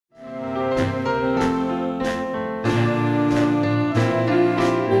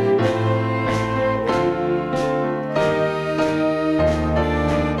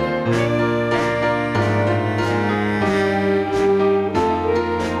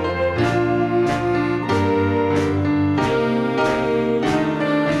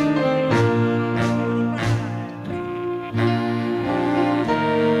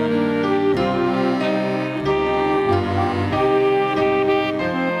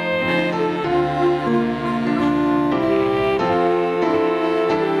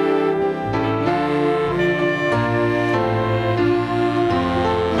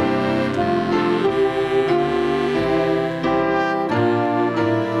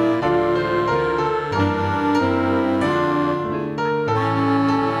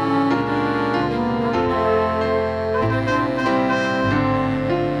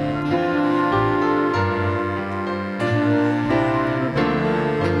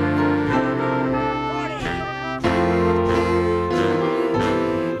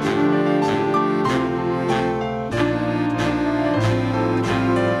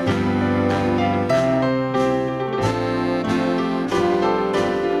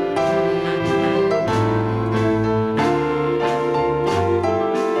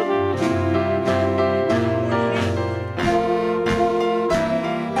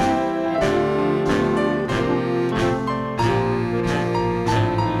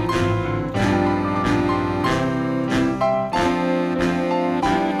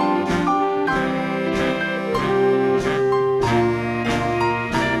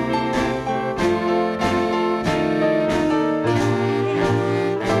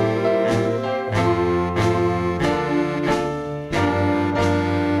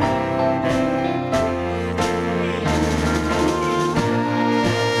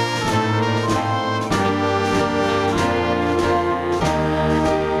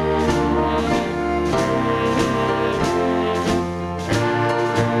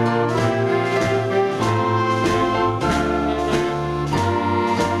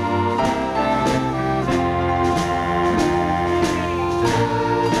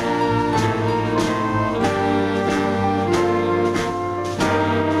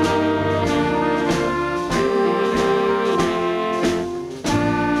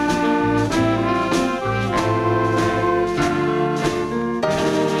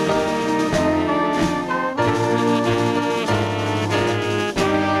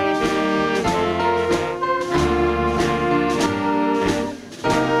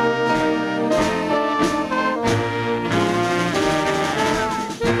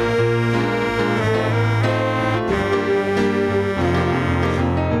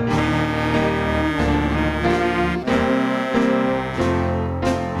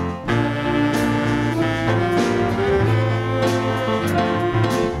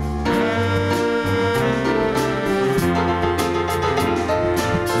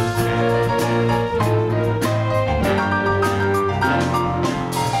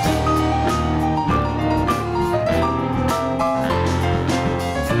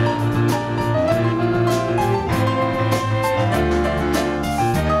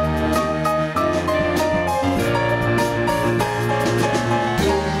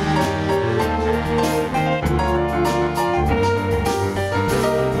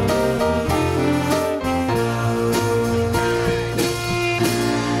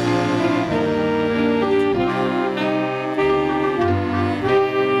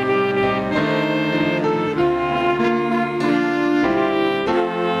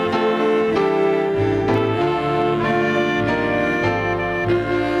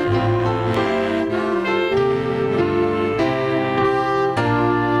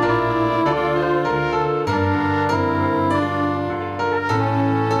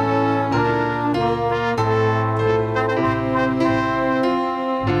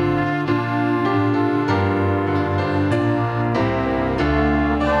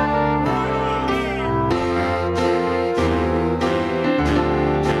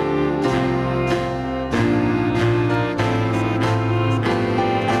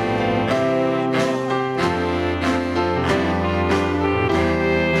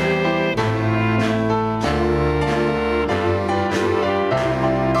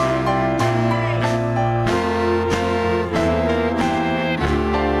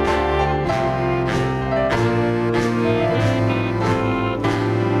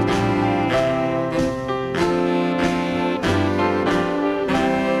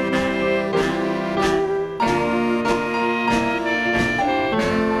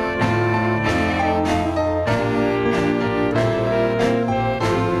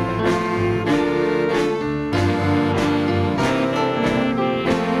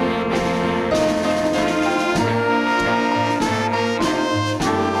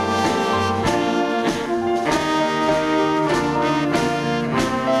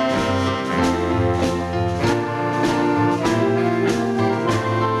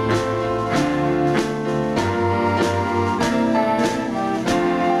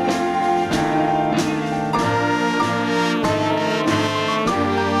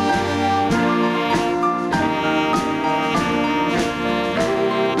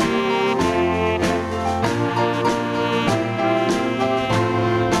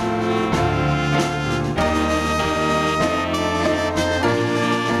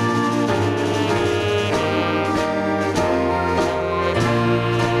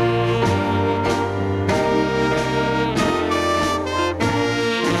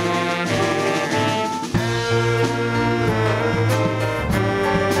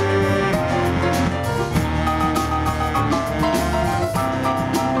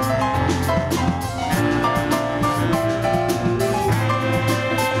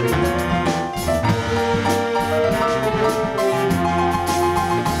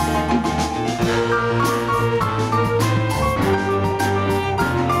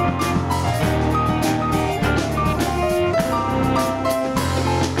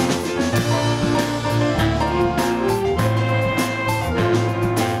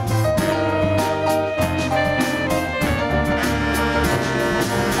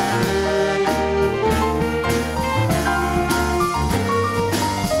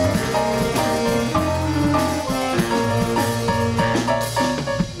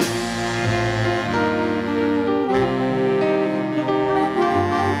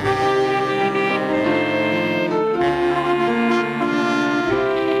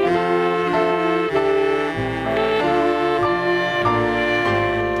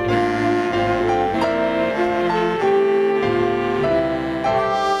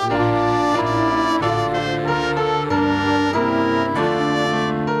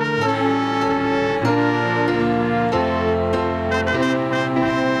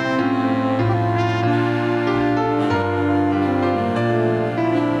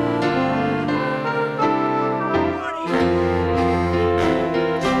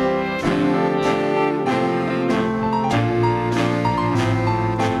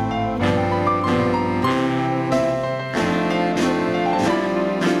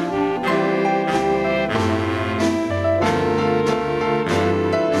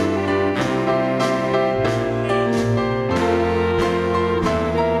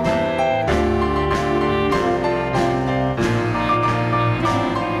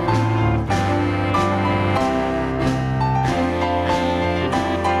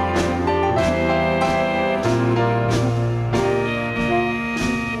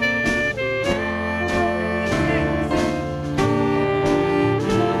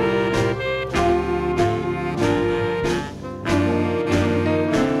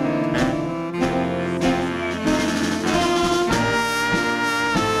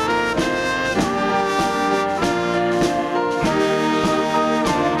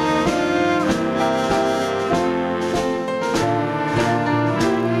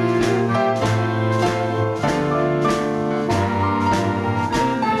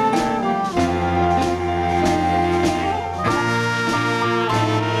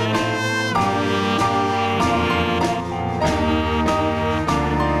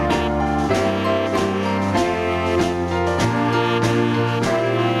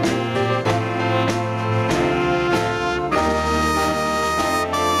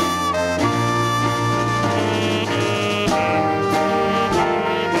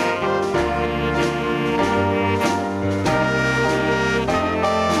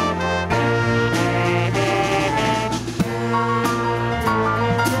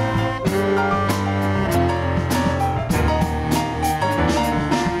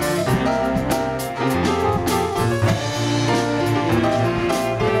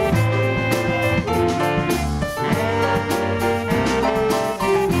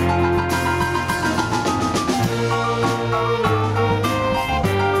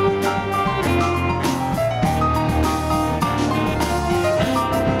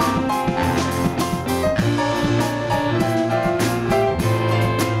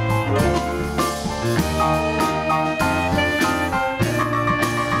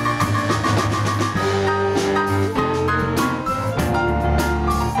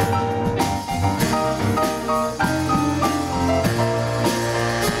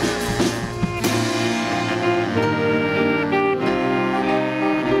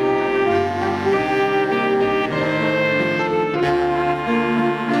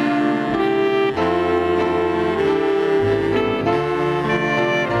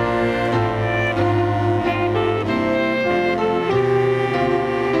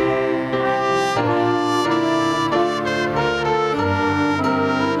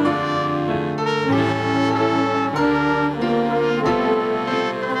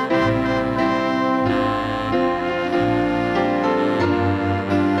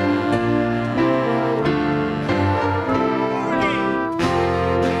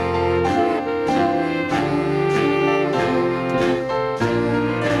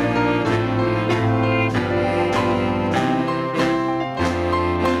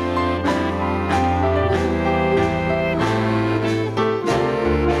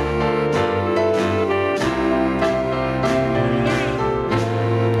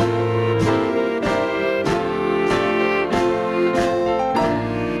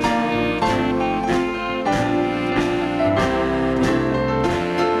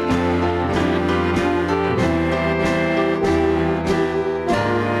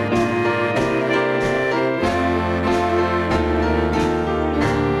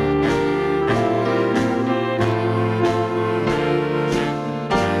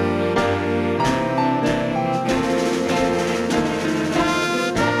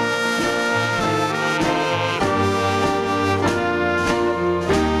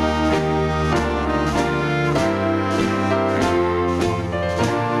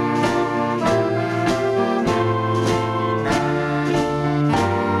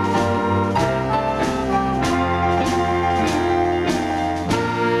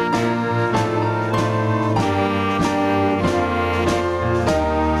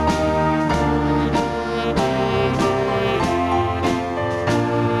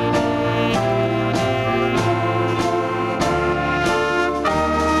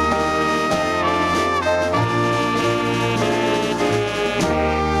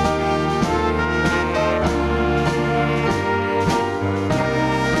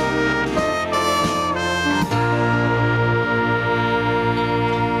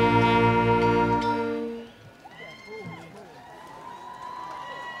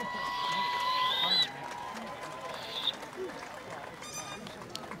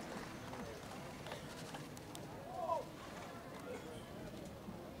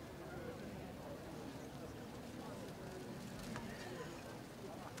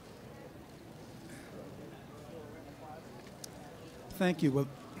thank you. Well,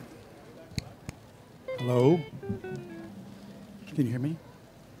 hello? Can you hear me?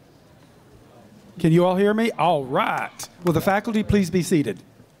 Can you all hear me? All right. Will the faculty please be seated?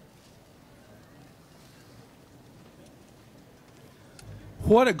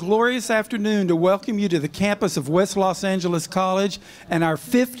 What a glorious afternoon to welcome you to the campus of West Los Angeles College and our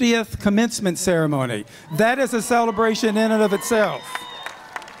 50th commencement ceremony. That is a celebration in and of itself.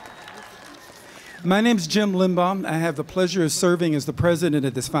 My name is Jim Limbaugh. I have the pleasure of serving as the president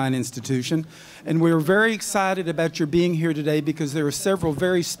of this fine institution, and we're very excited about your being here today because there are several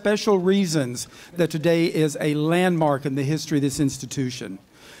very special reasons that today is a landmark in the history of this institution.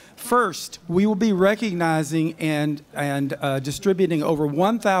 First, we will be recognizing and distributing over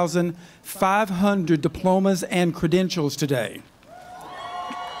 1,500 diplomas and credentials today.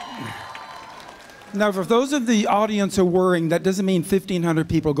 Now, for those of the audience who are worrying, that doesn't mean 1,500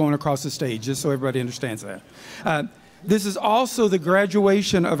 people going across the stage, just so everybody understands that. This is also the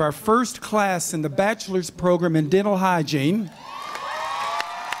graduation of our first class in the bachelor's program in dental hygiene.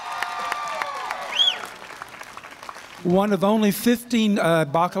 One of only 15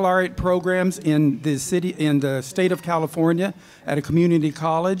 baccalaureate programs in the state of California at a community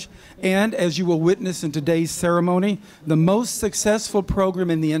college, and as you will witness in today's ceremony, the most successful program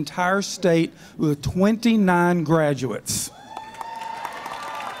in the entire state with 29 graduates.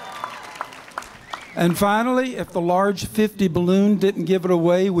 And finally, if the large 50 balloon didn't give it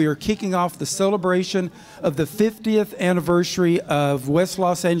away, we are kicking off the celebration of the 50th anniversary of West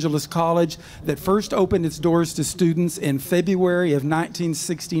Los Angeles College that first opened its doors to students in February of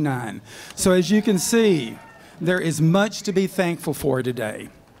 1969. So as you can see, there is much to be thankful for today.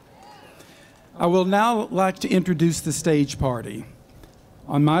 I will now like to introduce the stage party.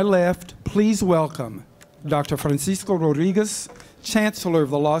 On my left, please welcome Dr. Francisco Rodriguez, Chancellor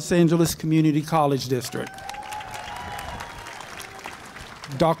of the Los Angeles Community College District.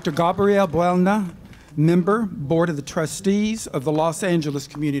 Dr. Gabriel Buelna, Member, Board of the Trustees of the Los Angeles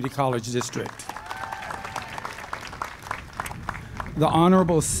Community College District. The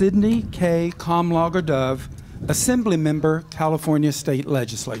Honorable Sidney K. Kamlager-Dove, Assembly Member, California State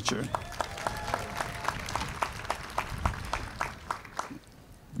Legislature.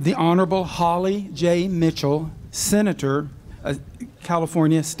 The Honorable Holly J. Mitchell, Senator,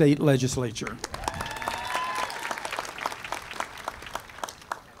 California State Legislature.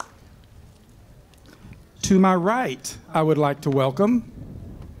 To my right, I would like to welcome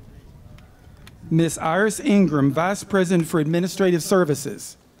Ms. Iris Ingram, Vice President for Administrative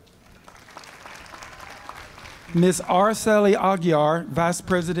Services. Ms. Aracely Aguiar, Vice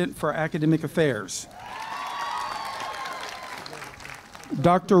President for Academic Affairs.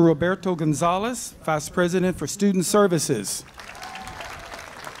 Dr. Roberto Gonzalez, Vice President for Student Services.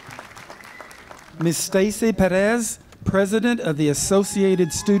 Ms. Stacy Perez, President of the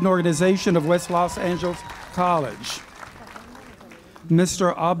Associated Student Organization of West Los Angeles College.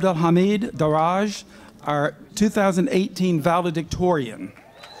 Mr. Abdelhamid Darraj, our 2018 valedictorian.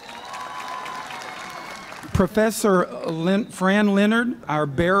 Professor Fran Leonard, our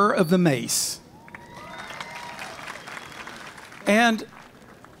bearer of the mace. And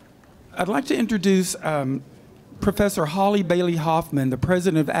I'd like to introduce Professor Holly Bailey-Hofmann, the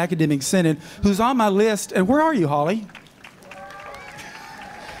President of the Academic Senate, who's on my list. And where are you, Holly?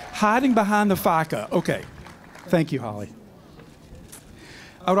 Hiding behind the FICA. Okay. Thank you, Holly.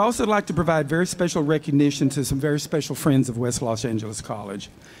 I would also like to provide very special recognition to some very special friends of West Los Angeles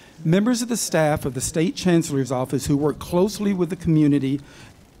College. Members of the staff of the State Chancellor's Office who work closely with the community,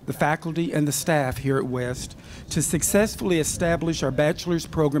 the faculty, and the staff here at West to successfully establish our bachelor's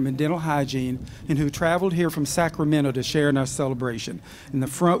program in dental hygiene and who traveled here from Sacramento to share in our celebration. In the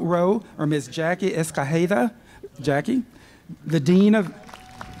front row are Ms. Jackie Escajeda, Jackie, the Dean of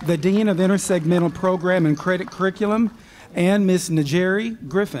Intersegmental Program and Credit Curriculum, and Ms. Najeri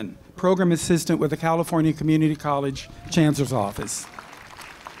Griffin, Program Assistant with the California Community College Chancellor's Office.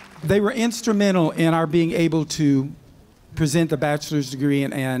 They were instrumental in our being able to present the bachelor's degree,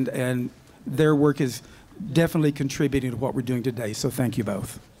 and their work is definitely contributing to what we're doing today, so thank you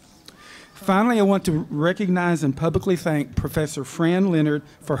both. Finally, I want to recognize and publicly thank Professor Fran Leonard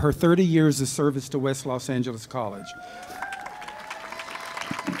for her 30 years of service to West Los Angeles College.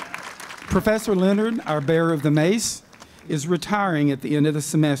 Professor Leonard, our bearer of the mace, is retiring at the end of the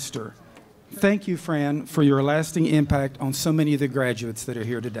semester. Thank you, Fran, for your lasting impact on so many of the graduates that are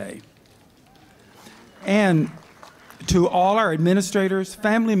here today. And to all our administrators,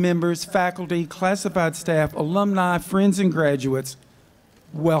 family members, faculty, classified staff, alumni, friends, and graduates,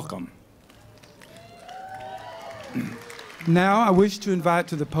 welcome. Now I wish to invite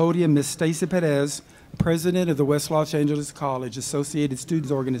to the podium Ms. Stacy Perez, president of the West Los Angeles College Associated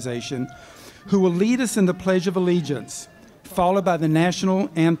Students Organization, who will lead us in the Pledge of Allegiance, followed by the national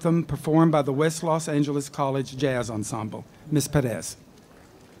anthem performed by the West Los Angeles College Jazz Ensemble. Ms. Perez.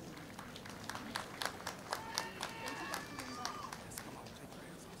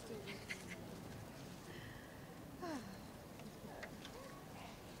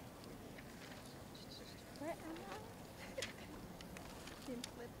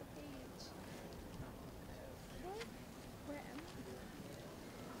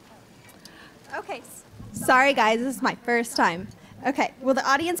 Okay, sorry guys, this is my first time. Okay, will the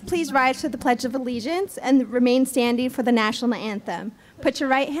audience please rise to the Pledge of Allegiance and remain standing for the national anthem. Put your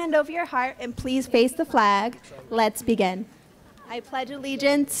right hand over your heart and please face the flag. Let's begin. I pledge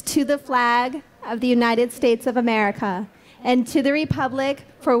allegiance to the flag of the United States of America and to the republic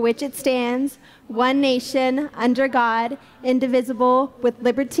for which it stands, one nation, under God, indivisible, with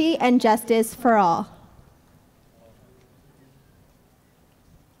liberty and justice for all.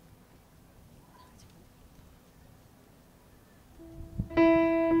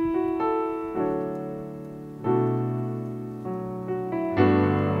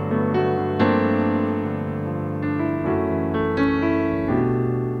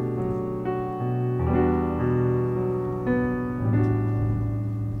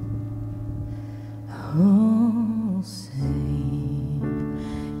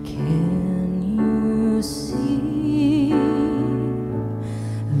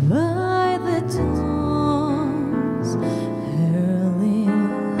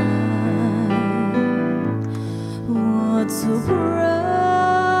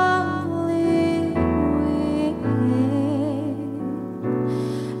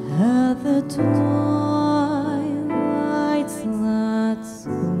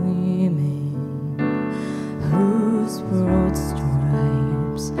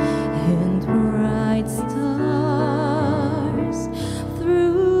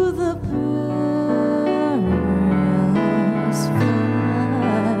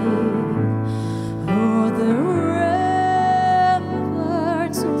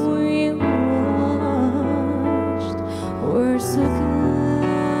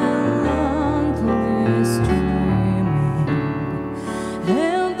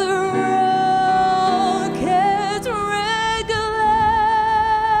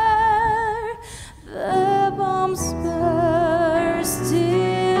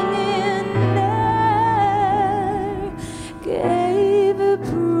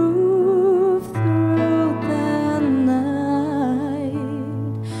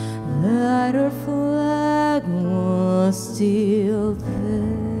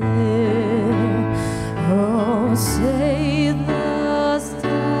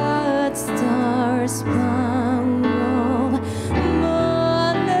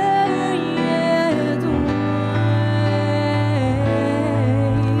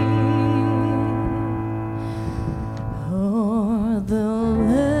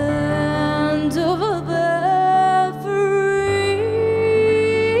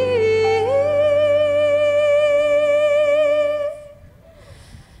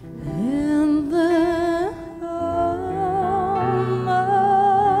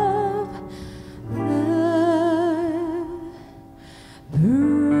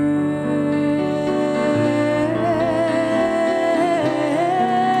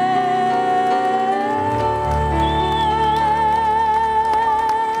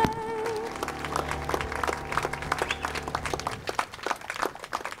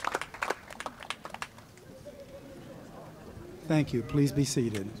 Thank you. Please be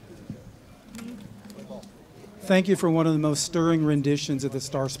seated. Thank you for one of the most stirring renditions of the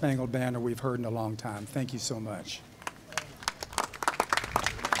Star-Spangled Banner we've heard in a long time. Thank you so much.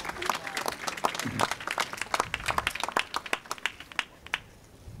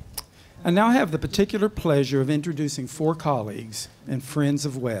 I now have the particular pleasure of introducing 4 colleagues and friends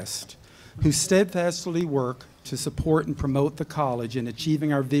of West who steadfastly work to support and promote the college in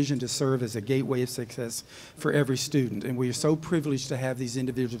achieving our vision to serve as a gateway of success for every student. And we are so privileged to have these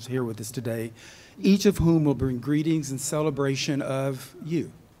individuals here with us today, each of whom will bring greetings and celebration of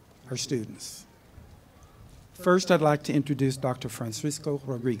you, our students. First, I'd like to introduce Dr. Francisco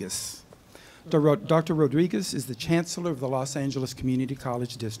Rodriguez. Dr. Rodriguez is the Chancellor of the Los Angeles Community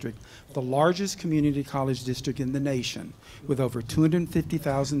College District, the largest community college district in the nation, with over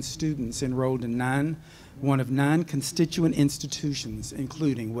 250,000 students enrolled in one of 9 constituent institutions,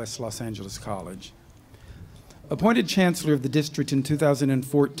 including West Los Angeles College. Appointed Chancellor of the district in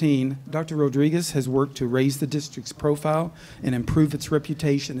 2014, Dr. Rodriguez has worked to raise the district's profile and improve its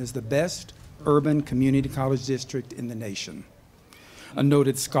reputation as the best urban community college district in the nation. A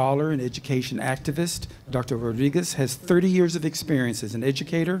noted scholar and education activist, Dr. Rodriguez has 30 years of experience as an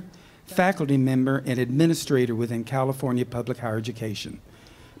educator, faculty member, and administrator within California public higher education.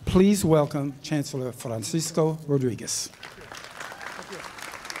 Please welcome Chancellor Francisco Rodriguez.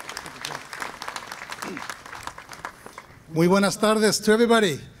 Muy buenas tardes to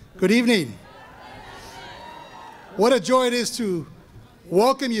everybody. Good evening. What a joy it is to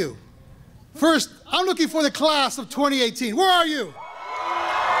welcome you. First, I'm looking for the class of 2018. Where are you?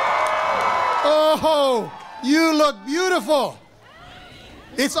 Oh, you look beautiful.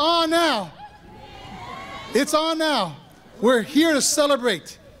 It's on now. It's on now. We're here to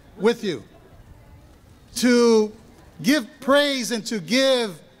celebrate with you, to give praise and to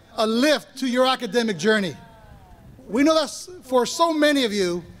give a lift to your academic journey. We know that for so many of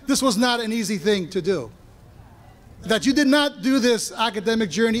you, this was not an easy thing to do. That you did not do this academic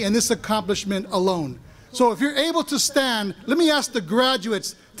journey and this accomplishment alone. So if you're able to stand, let me ask the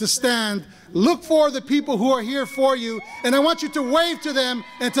graduates to stand. Look for the people who are here for you, and I want you to wave to them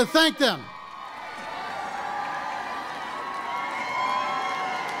and to thank them.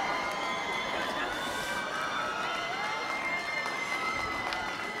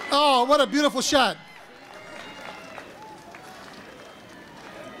 Oh, what a beautiful shot.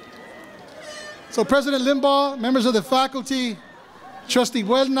 So President Limbaugh, members of the faculty, Trustee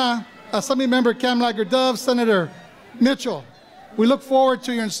Buelna, Assembly Member Kamlager-Dove, Senator Mitchell, we look forward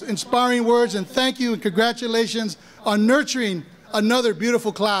to your inspiring words, and thank you and congratulations on nurturing another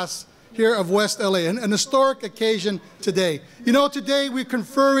beautiful class here of West LA, an historic occasion today. You know, today we're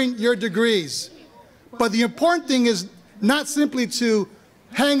conferring your degrees, but the important thing is not simply to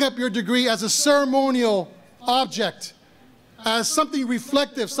hang up your degree as a ceremonial object, as something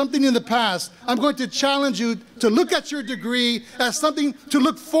reflective, something in the past. I'm going to challenge you to look at your degree as something to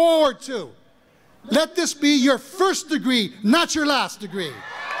look forward to. Let this be your first degree, not your last degree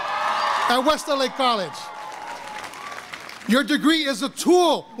at West LA College. Your degree is a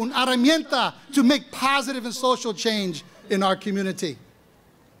tool, una herramienta, to make positive and social change in our community.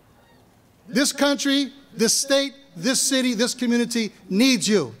 This country, this state, this city, this community needs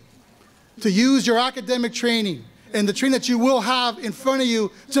you to use your academic training and the training that you will have in front of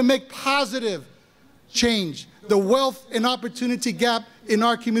you to make positive change. The wealth and opportunity gap in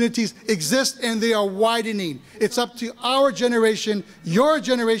our communities exists, and they are widening. It's up to our generation, your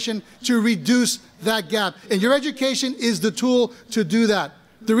generation, to reduce that gap. And your education is the tool to do that.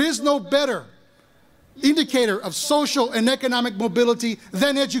 There is no better indicator of social and economic mobility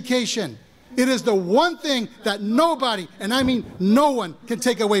than education. It is the one thing that nobody, and I mean no one, can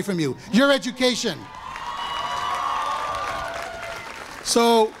take away from you, your education.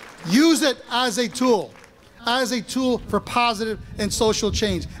 So use it as a tool for positive and social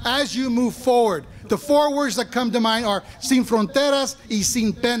change. As you move forward, the 4 words that come to mind are sin fronteras y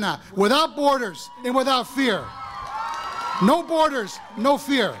sin pena, without borders and without fear. No borders, no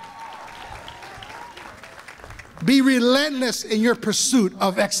fear. Be relentless in your pursuit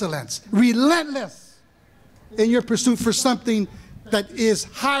of excellence. Relentless in your pursuit for something that is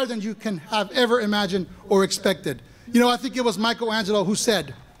higher than you can have ever imagined or expected. You know, I think it was Michelangelo who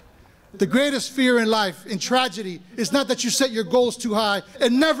said, the greatest fear in life, in tragedy, is not that you set your goals too high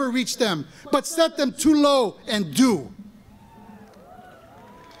and never reach them, but set them too low and do.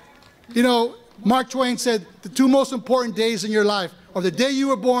 You know, Mark Twain said the 2 most important days in your life are the day you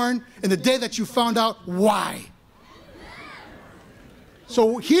were born and the day that you found out why.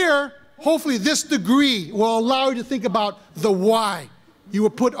 So here, hopefully this degree will allow you to think about the why. You were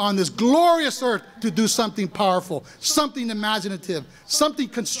put on this glorious earth to do something powerful, something imaginative, something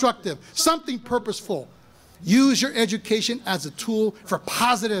constructive, something purposeful. Use your education as a tool for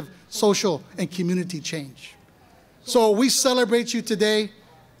positive social and community change. So we celebrate you today.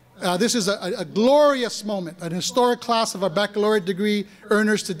 This is a glorious moment, an historic class of our baccalaureate degree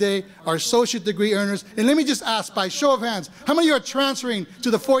earners today, our associate degree earners. And let me just ask, by show of hands, how many of you are transferring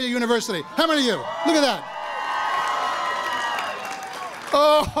to the 4-year university? How many of you? Look at that.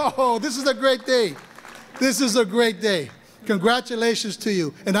 Oh, this is a great day. This is a great day. Congratulations to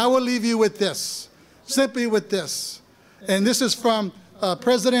you. And I will leave you with this, simply with this. And this is from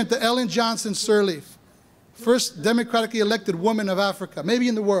President Ellen Johnson Sirleaf, first democratically elected woman of Africa, maybe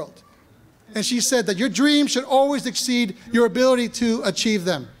in the world. And she said that your dreams should always exceed your ability to achieve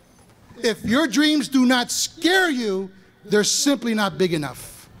them. If your dreams do not scare you, they're simply not big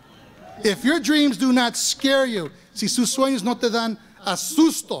enough. If your dreams do not scare you, si sus sueños no te dan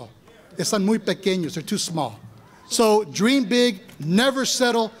asusto, están muy pequeños, they're too small. So dream big, never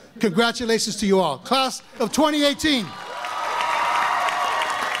settle. Congratulations to you all. Class of 2018.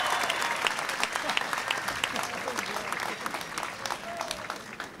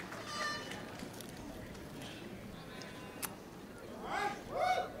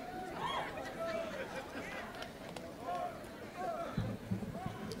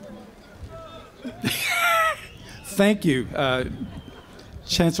 Thank you,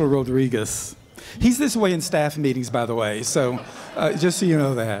 Chancellor Rodriguez. He's this way in staff meetings, by the way, so just so you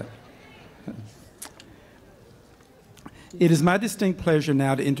know that. It is my distinct pleasure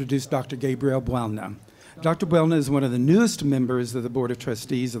now to introduce Dr. Gabriel Buelna. Dr. Buelna is one of the newest members of the Board of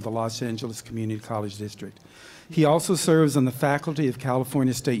Trustees of the Los Angeles Community College District. He also serves on the faculty of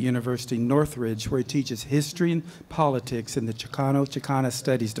California State University Northridge, where he teaches history and politics in the Chicana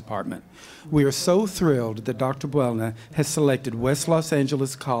Studies Department. We are so thrilled that Dr. Buelna has selected West Los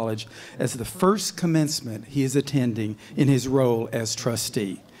Angeles College as the first commencement he is attending in his role as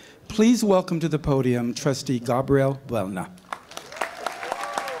trustee. Please welcome to the podium Trustee Gabriel Buelna.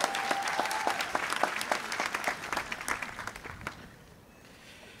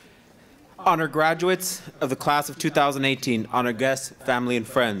 Honored graduates of the class of 2018, honored guests, family, and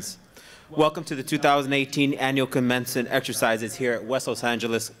friends, welcome to the 2018 annual commencement exercises here at West Los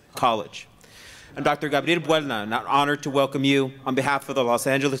Angeles College. I'm Dr. Gabriel Buelna, and I'm honored to welcome you on behalf of the Los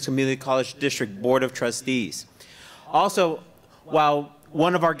Angeles Community College District Board of Trustees. Also, while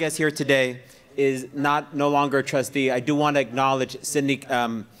one of our guests here today is no longer a trustee, I do want to acknowledge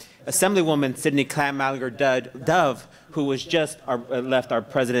Assemblywoman Sydney Kamlager-Dove, who was just left our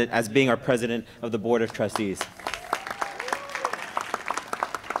president as being our president of the Board of Trustees.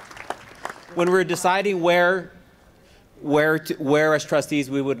 When we were deciding where as trustees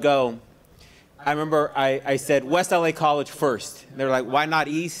we would go, I remember I said West LA College first. They're like, why not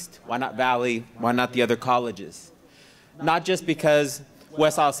East? Why not Valley? Why not the other colleges? Not just because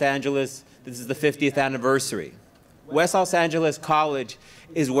West Los Angeles, this is the 50th anniversary. West Los Angeles College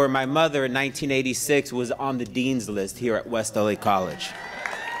is where my mother in 1986 was on the dean's list here at West LA College.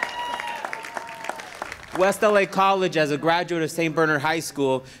 West LA College, as a graduate of St. Bernard High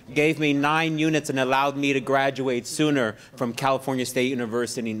School, gave me 9 units and allowed me to graduate sooner from California State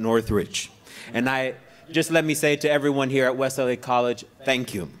University Northridge. And let me say to everyone here at West LA College,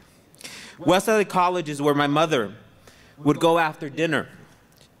 thank you. West LA College is where my mother would go after dinner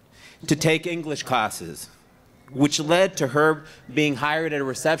to take English classes, which led to her being hired as a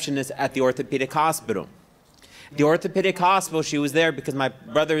receptionist at the orthopedic hospital. The orthopedic hospital, she was there because my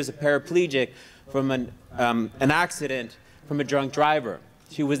brother is a paraplegic from an accident from a drunk driver.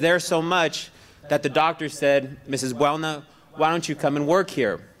 She was there so much that the doctor said, Mrs. Buelna, why don't you come and work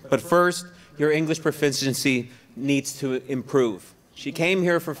here? But first, your English proficiency needs to improve. She came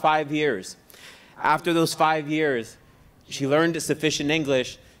here for 5 years. After those 5 years, she learned sufficient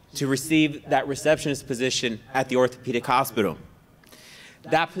English to receive that receptionist position at the orthopedic hospital.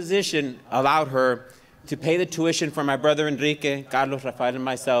 That position allowed her to pay the tuition for my brother Enrique, Carlos, Rafael, and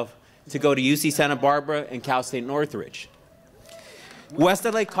myself to go to UC Santa Barbara and Cal State Northridge. West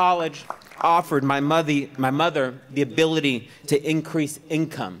LA College offered my mother the ability to increase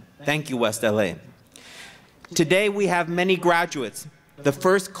income. Thank you, West LA. Today we have many graduates, the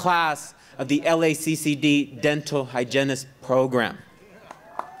first class of the LACCD Dental Hygienist program.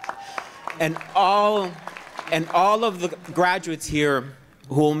 And all of the graduates here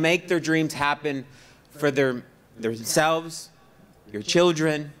who will make their dreams happen for themselves, your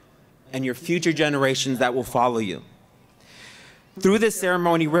children, and your future generations that will follow you. Through this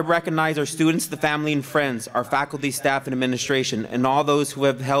ceremony, we recognize our students, the family and friends, our faculty, staff, and administration, and all those who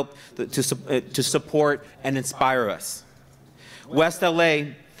have helped to support and inspire us. West LA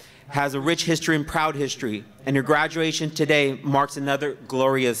has a rich history and proud history, and your graduation today marks another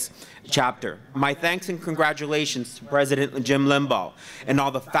glorious chapter. My thanks and congratulations to President Jim Limbaugh and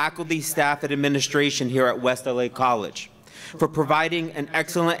all the faculty, staff, and administration here at West LA College for providing an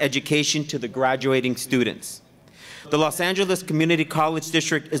excellent education to the graduating students. The Los Angeles Community College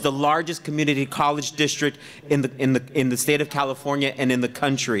District is the largest community college district in the state of California and in the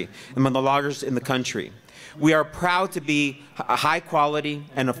country, among the largest in the country. We are proud to be a high quality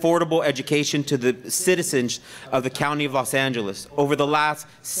and affordable education to the citizens of the County of Los Angeles. Over the last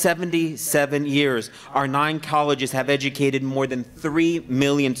 77 years, our 9 colleges have educated more than 3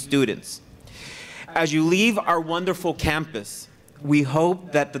 million students. As you leave our wonderful campus, we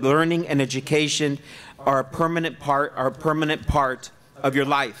hope that the learning and education are a permanent part of your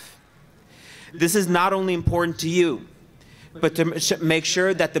life. This is not only important to you, but to make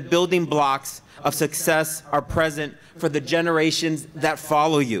sure that the building blocks of success are present for the generations that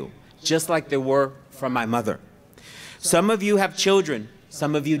follow you, just like they were from my mother. Some of you have children,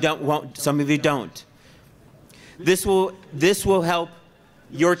 some of you don't. This will help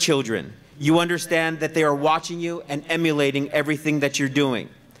your children. You understand that they are watching you and emulating everything that you're doing.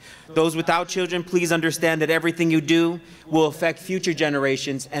 Those without children, please understand that everything you do will affect future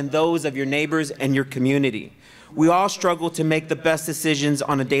generations and those of your neighbors and your community. We all struggle to make the best decisions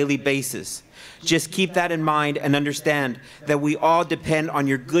on a daily basis. Just keep that in mind and understand that we all depend on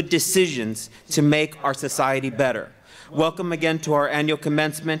your good decisions to make our society better. Welcome again to our annual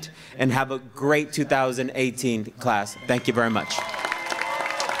commencement, and have a great 2018 class. Thank you very much.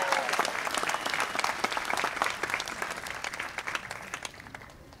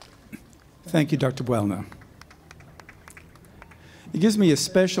 Thank you, Dr. Buelna. It gives me a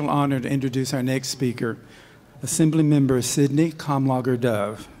special honor to introduce our next speaker, Assemblymember Sydney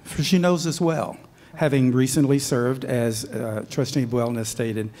Kamlager-Dove, for she knows us well, having recently served, as Trustee Buelna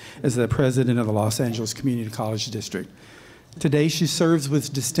stated, as the president of the Los Angeles Community College District. Today, she serves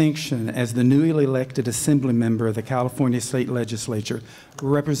with distinction as the newly elected Assembly Member of the California State Legislature,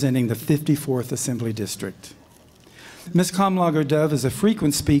 representing the 54th Assembly District. Ms. Kamlager-Dove is a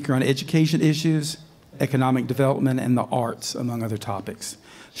frequent speaker on education issues, economic development, and the arts, among other topics.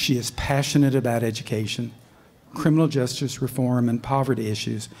 She is passionate about education, criminal justice reform, and poverty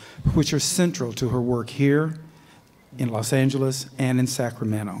issues, which are central to her work here in Los Angeles and in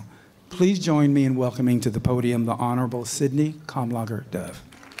Sacramento. Please join me in welcoming to the podium the Honorable Sydney Kamlager-Dove.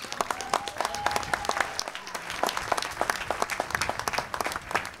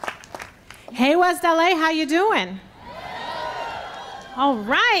 Hey, West LA, how you doing? All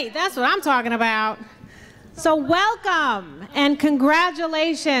right, that's what I'm talking about. So welcome and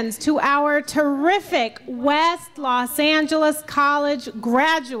congratulations to our terrific West Los Angeles College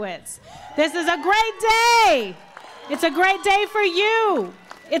graduates. This is a great day. It's a great day for you.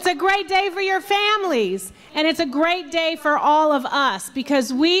 It's a great day for your families. And it's a great day for all of us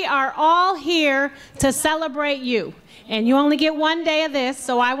because we are all here to celebrate you. And you only get one day of this,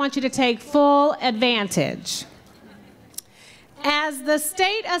 so I want you to take full advantage. As the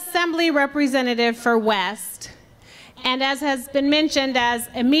State Assembly representative for West, and as has been mentioned as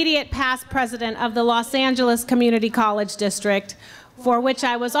immediate past president of the Los Angeles Community College District, for which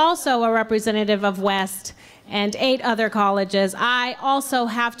I was also a representative of West and 8 other colleges, I also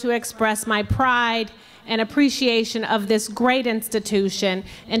have to express my pride and appreciation of this great institution.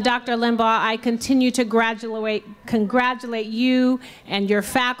 And Dr. Limbaugh, I continue to congratulate you and your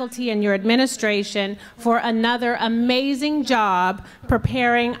faculty and your administration for another amazing job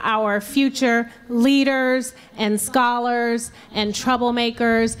preparing our future leaders and scholars and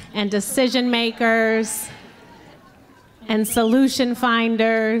troublemakers and decision makers and solution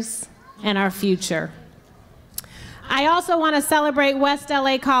finders and our future. I also want to celebrate West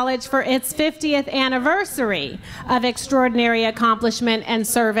LA College for its 50th anniversary of extraordinary accomplishment and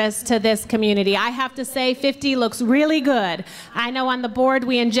service to this community. I have to say 50 looks really good. I know on the board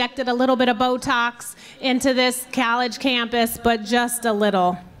we injected a little bit of Botox into this college campus, but just a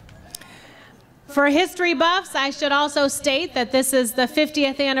little. For history buffs, I should also state that this is the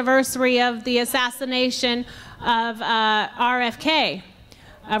 50th anniversary of the assassination of RFK,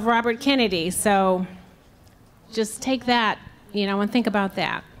 of Robert Kennedy. So just take that, you know, and think about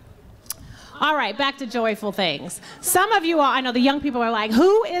that. All right, back to joyful things. Some of you all, I know the young people are like,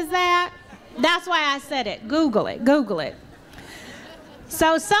 who is that? That's why I said it. Google it, Google it.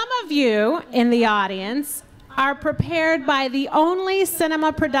 So some of you in the audience are prepared by the only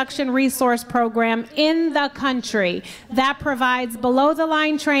cinema production resource program in the country that provides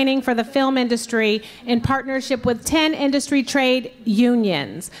below-the-line training for the film industry in partnership with 10 industry trade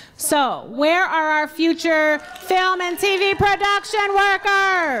unions. So, where are our future film and TV production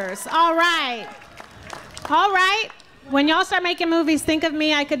workers? All right. All right. When y'all start making movies, think of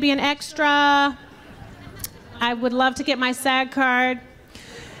me. I could be an extra. I would love to get my SAG card.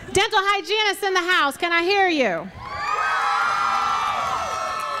 Dental hygienists in the house, can I hear you?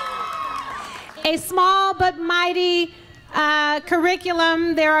 A small but mighty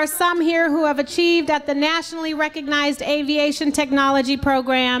curriculum. There are some here who have achieved at the nationally recognized aviation technology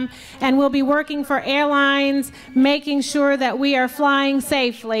program and will be working for airlines, making sure that we are flying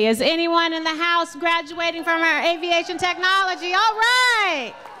safely. Is anyone in the house graduating from our aviation technology? All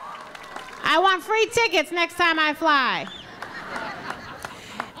right. I want free tickets next time I fly.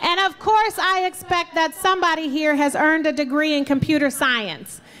 And of course, I expect that somebody here has earned a degree in computer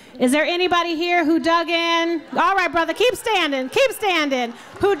science. Is there anybody here who dug in? All right, brother, keep standing, keep standing.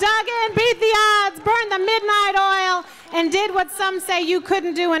 Who dug in, beat the odds, burned the midnight oil, and did what some say you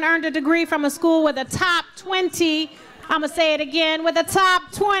couldn't do and earned a degree from a school with a top 20, I'm gonna say it again, with a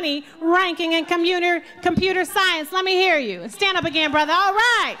top 20 ranking in computer science. Let me hear you. Stand up again, brother. All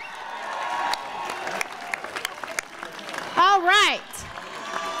right. All right.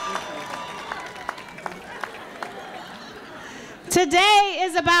 Today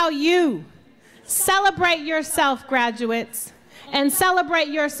is about you. Celebrate yourself, graduates, and celebrate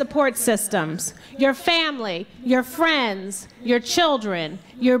your support systems, your family, your friends, your children,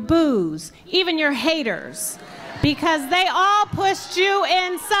 your boos, even your haters, because they all pushed you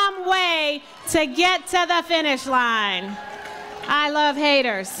in some way to get to the finish line. I love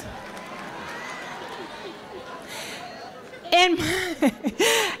haters. And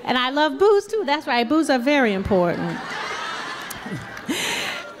I love boos too. That's right, boos are very important.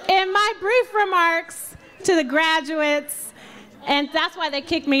 In my brief remarks to the graduates, and that's why they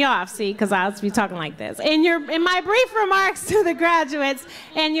kicked me off, see, because I'll be talking like this. In my brief remarks to the graduates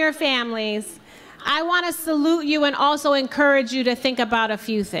and your families, I want to salute you and also encourage you to think about a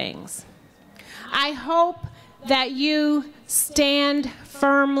few things. I hope that you stand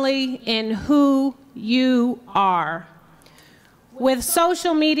firmly in who you are. With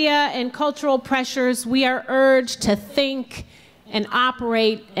social media and cultural pressures, we are urged to think and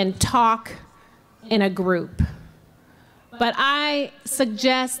operate and talk in a group. But I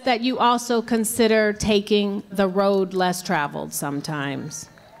suggest that you also consider taking the road less traveled sometimes.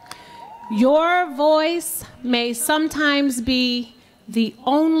 Your voice may sometimes be the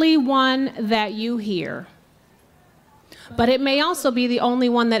only one that you hear, but it may also be the only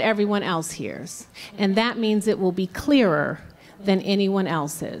one that everyone else hears. And that means it will be clearer than anyone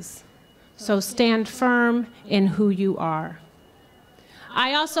else's. So stand firm in who you are.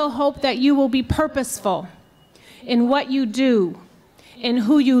 I also hope that you will be purposeful in what you do, in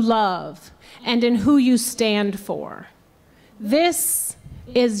who you love, and in who you stand for. This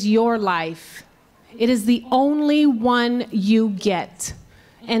is your life. It is the only one you get,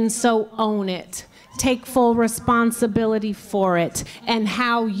 and so own it. Take full responsibility for it and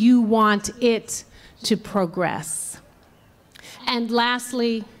how you want it to progress. And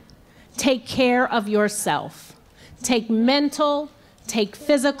lastly, take care of yourself. Take mental, take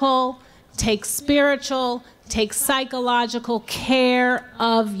physical, take spiritual, take psychological care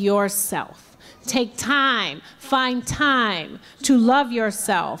of yourself. Take time, find time to love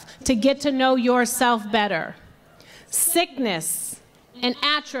yourself, to get to know yourself better. Sickness and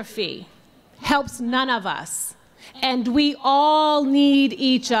atrophy helps none of us, and we all need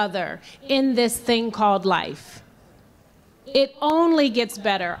each other in this thing called life. It only gets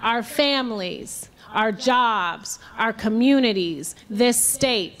better. Our families, our jobs, our communities, this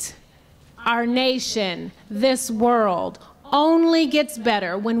state, our nation, this world only gets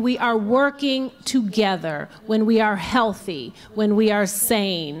better when we are working together, when we are healthy, when we are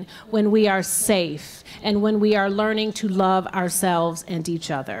sane, when we are safe, and when we are learning to love ourselves and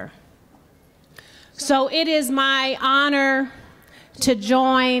each other. So it is my honor to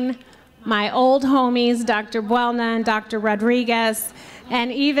join my old homies, Dr. Buelna and Dr. Rodriguez,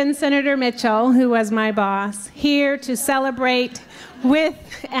 and even Senator Mitchell, who was my boss, here to celebrate with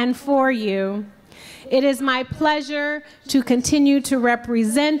and for you. It is my pleasure to continue to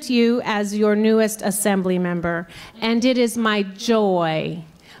represent you as your newest assembly member, and it is my joy,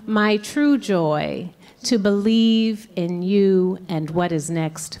 my true joy, to believe in you and what is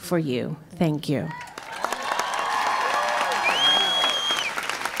next for you. Thank you.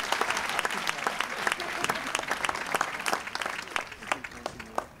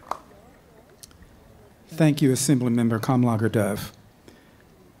 Thank you, Assemblymember Kamlager-Dove.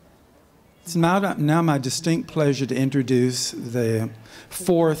 It's now my distinct pleasure to introduce the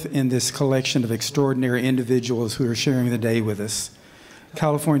fourth in this collection of extraordinary individuals who are sharing the day with us,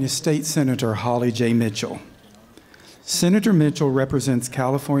 California State Senator Holly J. Mitchell. Senator Mitchell represents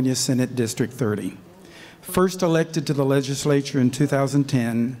California Senate District 30. First elected to the legislature in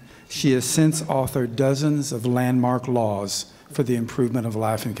 2010, she has since authored dozens of landmark laws for the improvement of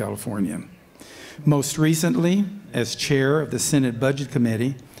life in California. Most recently, as chair of the Senate Budget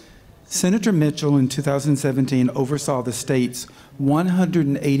Committee, Senator Mitchell in 2017 oversaw the state's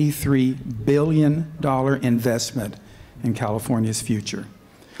 $183 billion investment in California's future.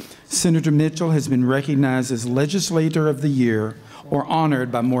 Senator Mitchell has been recognized as Legislator of the Year or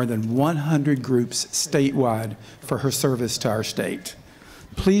honored by more than 100 groups statewide for her service to our state.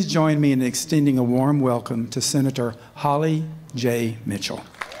 Please join me in extending a warm welcome to Senator Holly J. Mitchell.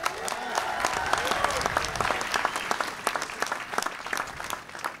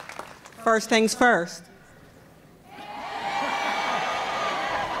 First things first.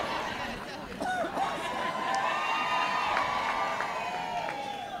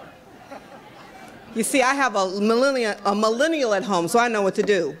 You see, I have a millennial at home, so I know what to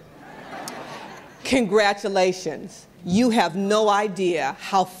do. Congratulations. You have no idea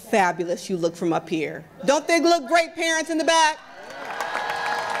how fabulous you look from up here. Don't they look great, parents in the back?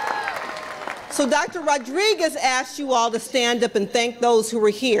 So So Dr. Rodriguez asked you all to stand up and thank those who were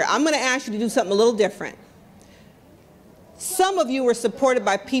here. I'm going to ask you to do something a little different. Some of you were supported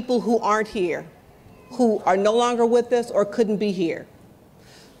by people who aren't here, who are no longer with us or couldn't be here.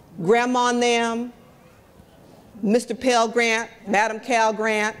 Grandma and them, Mr. Pell Grant, Madam Cal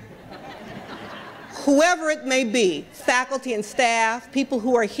Grant, whoever it may be, faculty and staff, people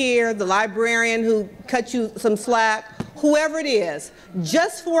who are here, the librarian who cut you some slack, whoever it is,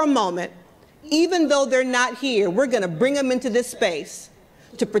 just for a moment, even though they're not here, we're going to bring them into this space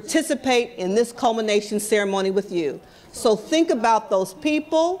to participate in this culmination ceremony with you. So think about those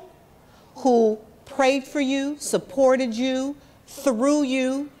people who prayed for you, supported you, through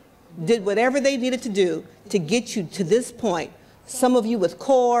you, did whatever they needed to do to get you to this point. Some of you with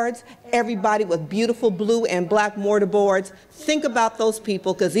cords, everybody with beautiful blue and black mortar boards. Think about those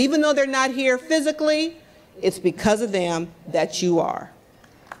people, because even though they're not here physically, it's because of them that you are.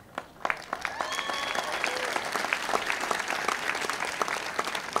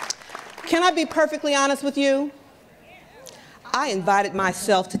 Can I be perfectly honest with you? I invited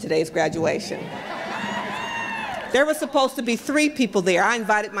myself to today's graduation. There were supposed to be 3 people there. I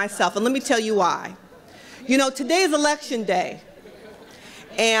invited myself, and let me tell you why. You know, today is election day,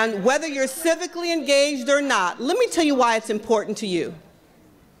 and whether you're civically engaged or not, let me tell you why it's important to you.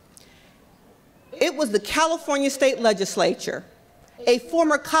 It was the California State Legislature, a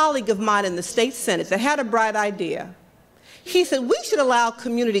former colleague of mine in the State Senate, that had a bright idea. He said we should allow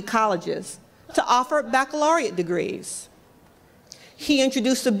community colleges to offer baccalaureate degrees. He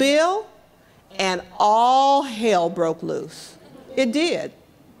introduced a bill, and all hell broke loose. It did.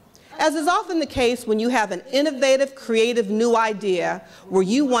 As is often the case when you have an innovative, creative, new idea where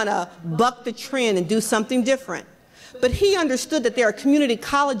you want to buck the trend and do something different. But he understood that there are community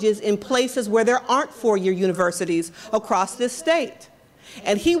colleges in places where there aren't four-year universities across this state.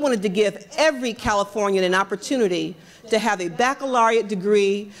 And he wanted to give every Californian an opportunity to have a baccalaureate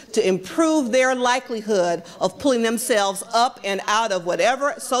degree to improve their likelihood of pulling themselves up and out of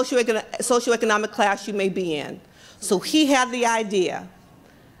whatever socioeconomic class you may be in. So he had the idea.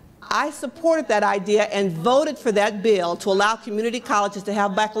 I supported that idea and voted for that bill to allow community colleges to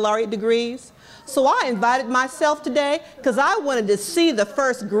have baccalaureate degrees. So I invited myself today because I wanted to see the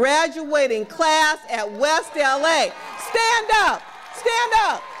first graduating class at West LA. Stand up, stand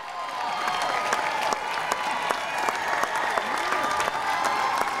up.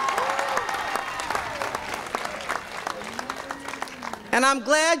 And I'm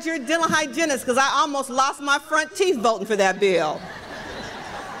glad you're dental hygienists, because I almost lost my front teeth voting for that bill.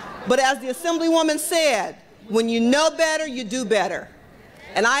 But as the Assemblywoman said, when you know better, you do better.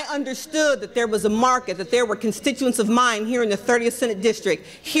 And I understood that there was a market, that there were constituents of mine here in the 30th Senate District,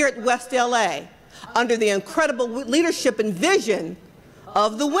 here at West LA, under the incredible leadership and vision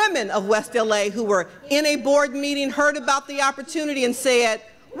of the women of West LA who were in a board meeting, heard about the opportunity, and said,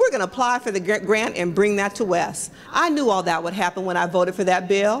 we're going to apply for the grant and bring that to West. I knew all that would happen when I voted for that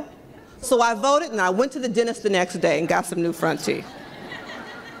bill. So I voted, and I went to the dentist the next day and got some new front teeth.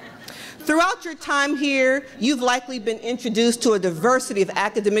 Throughout your time here, you've likely been introduced to a diversity of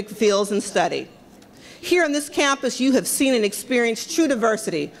academic fields and study. Here on this campus, you have seen and experienced true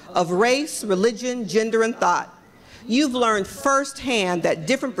diversity of race, religion, gender, and thought. You've learned firsthand that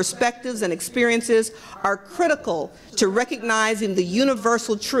different perspectives and experiences are critical to recognizing the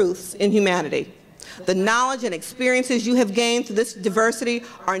universal truths in humanity. The knowledge and experiences you have gained through this diversity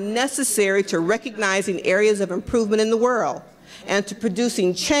are necessary to recognizing areas of improvement in the world and to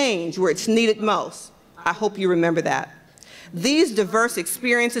producing change where it's needed most. I hope you remember that. These diverse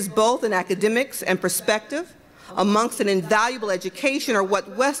experiences, both in academics and perspective, amongst an invaluable education, are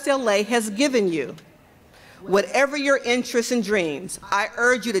what West LA has given you. Whatever your interests and dreams, I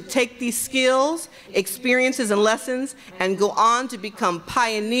urge you to take these skills, experiences, and lessons and go on to become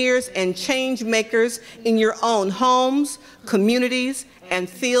pioneers and change makers in your own homes, communities, and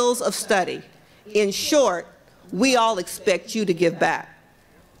fields of study. In short, we all expect you to give back.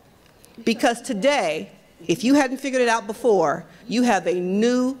 Because today, if you hadn't figured it out before, you have a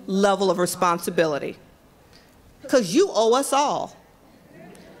new level of responsibility. Because you owe us all.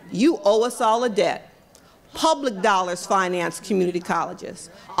 You owe us all a debt. Public dollars finance community colleges.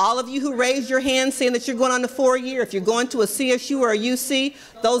 All of you who raised your hand saying that you're going on the 4-year, if you're going to a CSU or a UC,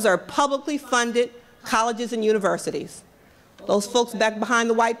 those are publicly funded colleges and universities. Those folks back behind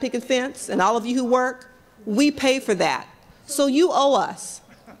the white picket fence and all of you who work, we pay for that. So you owe us.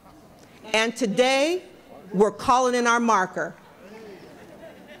 And today, we're calling in our marker.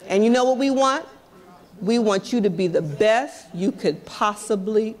 And you know what we want? We want you to be the best you could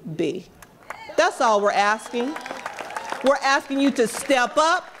possibly be. That's all we're asking. We're asking you to step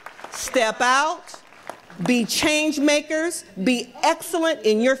up, step out, be change makers, be excellent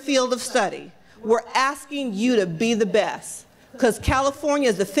in your field of study. We're asking you to be the best, because California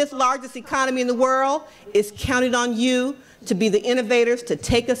is the 5th largest economy in the world. It's counting on you to be the innovators to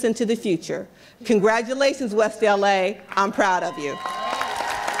take us into the future. Congratulations, West LA. I'm proud of you.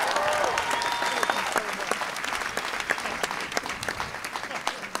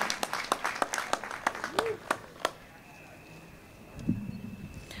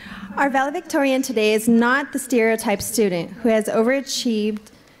 Our valedictorian today is not the stereotype student who has overachieved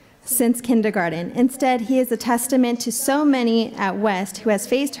since kindergarten. Instead, he is a testament to so many at West who has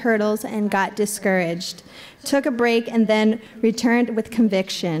faced hurdles and got discouraged, took a break, and then returned with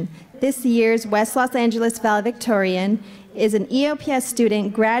conviction. This year's West Los Angeles valedictorian is an EOPS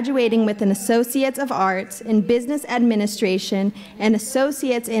student graduating with an Associates of Arts in Business Administration and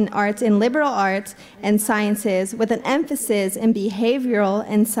Associates in Arts in Liberal Arts and Sciences with an emphasis in Behavioral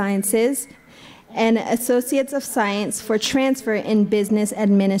and Sciences and Associates of Science for transfer in Business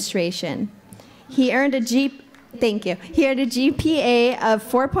Administration. He earned a GPA of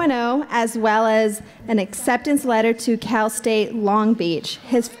 4.0 as well as an acceptance letter to Cal State Long Beach.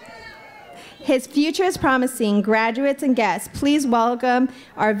 His future is promising. Graduates and guests, please welcome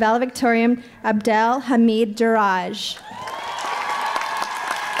our valedictorian, Abdelhamid Darraj.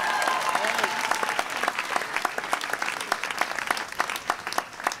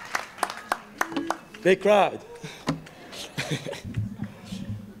 Big crowd.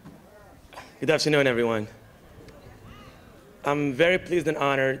 Good afternoon, everyone. I'm very pleased and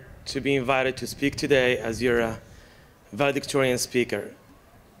honored to be invited to speak today as your valedictorian speaker.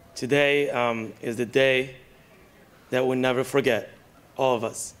 Today is the day that we'll never forget, all of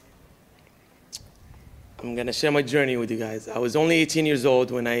us. I'm gonna share my journey with you guys. I was only 18 years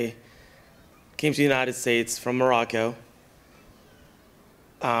old when I came to the United States from Morocco.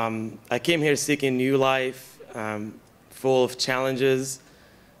 I came here seeking new life, full of challenges,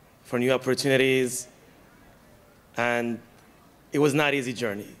 for new opportunities, and it was not an easy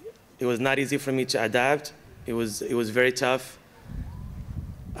journey. It was not easy for me to adapt. It was very tough.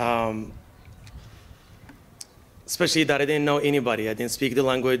 Especially that I didn't know anybody. I didn't speak the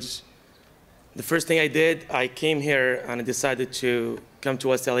language. The first thing I did, I came here and I decided to come to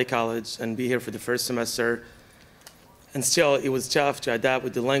West LA College and be here for the first semester. And still, it was tough to adapt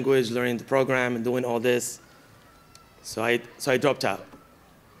with the language, learning the program, and doing all this. So I dropped out.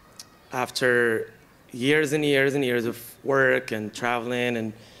 After years and years and years of work and traveling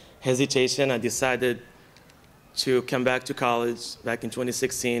and hesitation, I decided to come back to college back in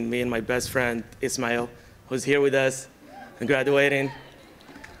 2016. Me and my best friend, Ismail, who's here with us and graduating.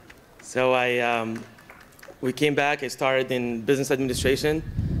 So we came back. I started in business administration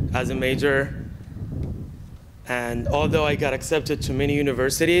as a major. And although I got accepted to many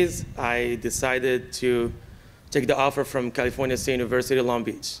universities, I decided to take the offer from California State University, Long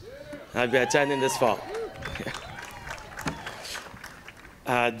Beach. I'll be attending this fall.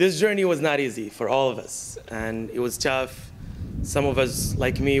 This journey was not easy for all of us, and it was tough. Some of us,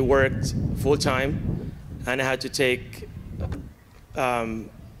 like me, worked full-time, and I had to take a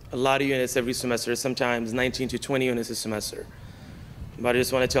lot of units every semester, sometimes 19 to 20 units a semester. But I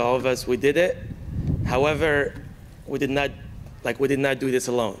just want to tell all of us we did it. However, we did not do this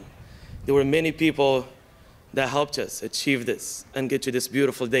alone. There were many people that helped us achieve this and get to this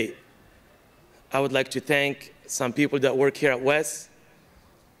beautiful date. I would like to thank some people that work here at West.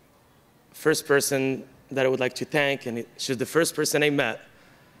 First person that I would like to thank, and she's the first person I met,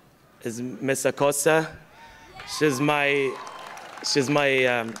 is Miss Acosta. She was my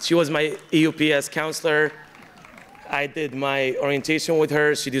EUPS counselor. I did my orientation with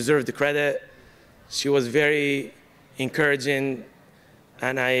her. She deserved the credit. She was very encouraging,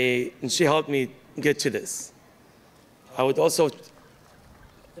 and she helped me get to this. I would also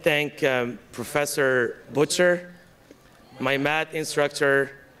thank Professor Butcher, my math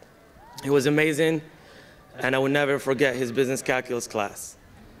instructor. He was amazing, and I will never forget his business calculus class.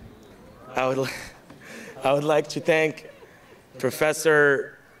 I would like to thank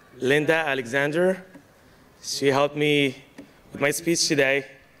Professor Linda Alexander. She helped me with my speech today,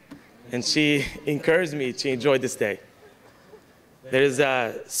 and she encouraged me to enjoy this day. There is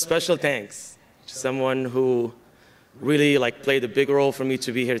a special thanks to someone who really played a big role for me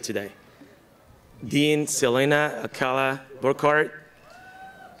to be here today. Dean Selena Akala Burkhardt.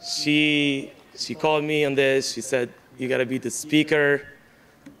 She called me on this. She said, you gotta be the speaker.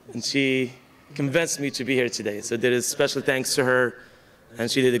 And she convinced me to be here today. So there is special thanks to her, and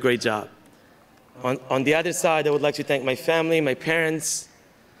she did a great job. On the other side, I would like to thank my family, my parents,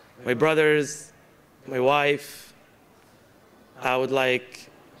 my brothers, my wife. I would like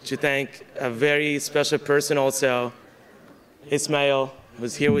to thank a very special person also, Ismail,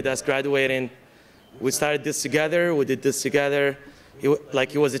 who's here with us graduating. We started this together, we did this together.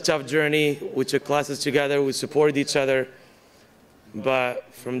 It was a tough journey. We took classes together, we supported each other.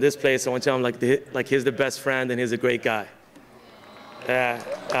 But from this place, I want to tell him like he's the best friend and he's a great guy.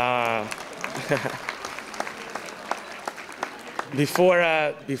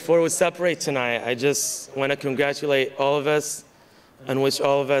 Before we separate tonight, I just want to congratulate all of us and wish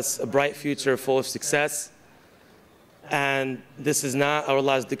all of us a bright future full of success. And this is not our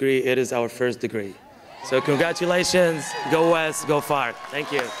last degree, it is our first degree. So congratulations, go West, go far.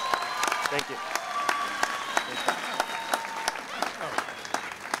 Thank you. Thank you.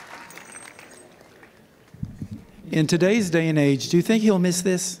 In today's day and age, do you think he'll miss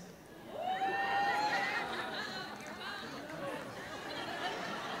this?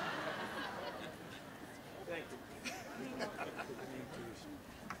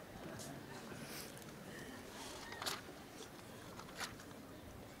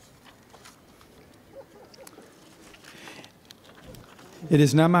 It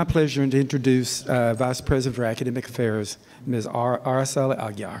is now my pleasure to introduce Vice President for Academic Affairs, Ms. Aracely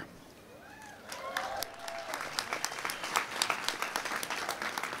Aguiar.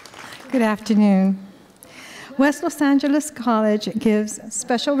 Good afternoon. West Los Angeles College gives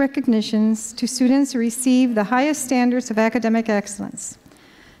special recognitions to students who receive the highest standards of academic excellence.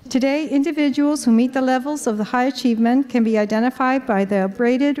 Today, individuals who meet the levels of the high achievement can be identified by the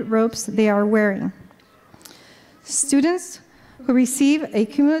braided ropes they are wearing. Students who receive a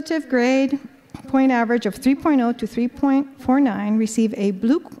cumulative grade point average of 3.0 to 3.49 receive a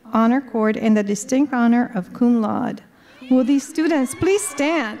blue honor cord and the distinct honor of cum laude. Will these students please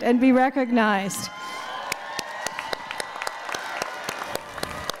stand and be recognized?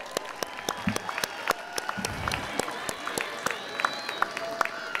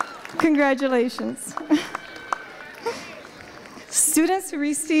 Congratulations. Students who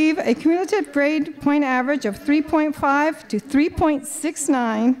receive a cumulative grade point average of 3.5 to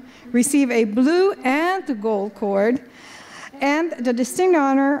 3.69 receive a blue and the gold cord and the distinct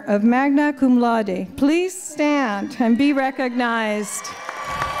honor of magna cum laude. Please stand and be recognized.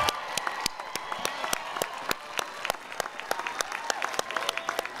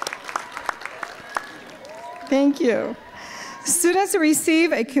 Thank you. Students who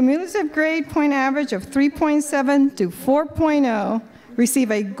receive a cumulative grade point average of 3.7 to 4.0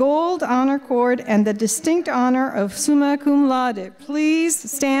 receive a gold honor cord and the distinct honor of summa cum laude. Please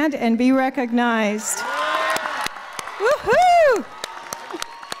stand and be recognized. Woohoo!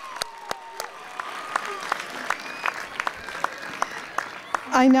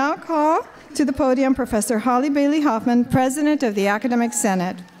 I now call to the podium Professor Holly Bailey-Hofmann, President of the Academic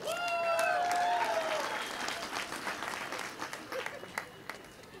Senate.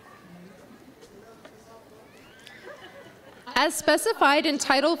 As specified in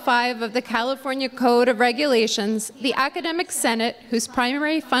Title V of the California Code of Regulations, the Academic Senate, whose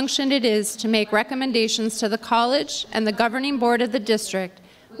primary function it is to make recommendations to the college and the governing board of the district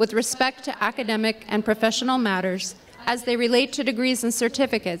with respect to academic and professional matters as they relate to degrees and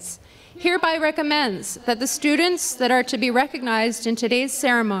certificates, hereby recommends that the students that are to be recognized in today's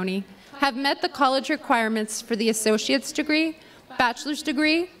ceremony have met the college requirements for the associate's degree, bachelor's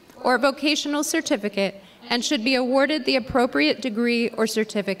degree, or vocational certificate, and should be awarded the appropriate degree or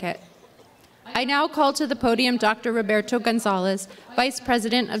certificate. I now call to the podium Dr. Roberto Gonzalez, Vice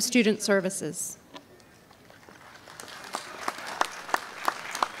President of Student Services.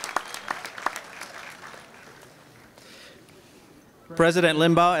 President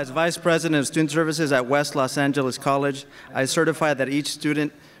Limbaugh, as Vice President of Student Services at West Los Angeles College, I certify that each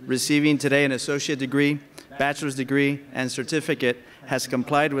student receiving today an associate degree, bachelor's degree, and certificate has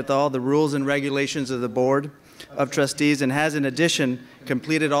complied with all the rules and regulations of the Board of Trustees and has, in addition,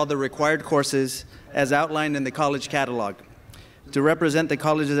 completed all the required courses as outlined in the college catalog. To represent the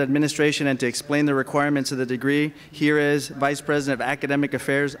college's administration and to explain the requirements of the degree, here is Vice President of Academic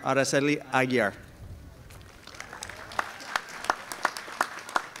Affairs, Aracely Aguiar.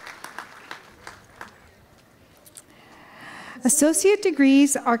 Associate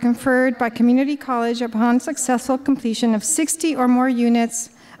degrees are conferred by community college upon successful completion of 60 or more units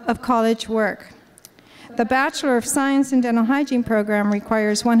of college work. The Bachelor of Science in Dental Hygiene program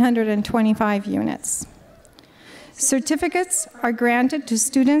requires 125 units. Certificates are granted to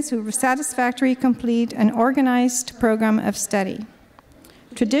students who satisfactorily complete an organized program of study.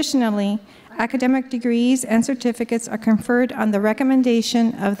 Traditionally, academic degrees and certificates are conferred on the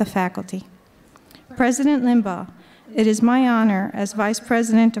recommendation of the faculty. President Limbaugh, it is my honor as Vice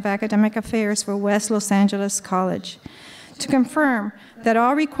President of Academic Affairs for West Los Angeles College to confirm that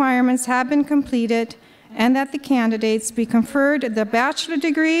all requirements have been completed and that the candidates be conferred the bachelor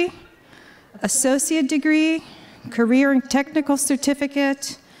degree, associate degree, career and technical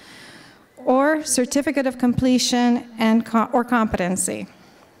certificate, or certificate of completion or competency.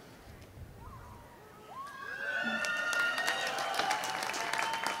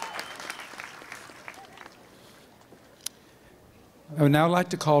 I would now like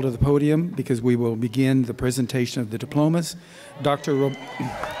to call to the podium, because we will begin the presentation of the diplomas, Well,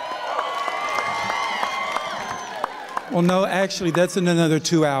 no, actually, that's in another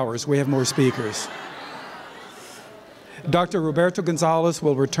 2 hours. We have more speakers. Dr. Roberto Gonzalez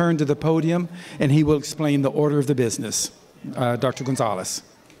will return to the podium, and he will explain the order of the business. Dr. Gonzalez.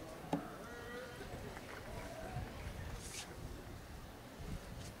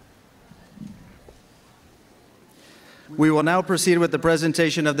 We will now proceed with the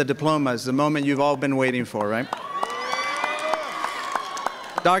presentation of the diplomas, the moment you've all been waiting for, right?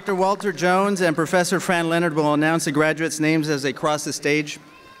 Dr. Walter Jones and Professor Fran Leonard will announce the graduates' names as they cross the stage.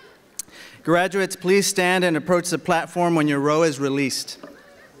 Graduates, please stand and approach the platform when your row is released.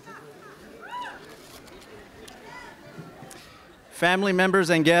 Family members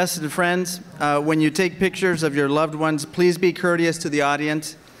and guests and friends, when you take pictures of your loved ones, please be courteous to the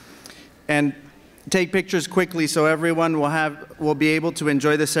audience and take pictures quickly so everyone will be able to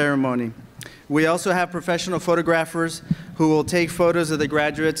enjoy the ceremony. We also have professional photographers who will take photos of the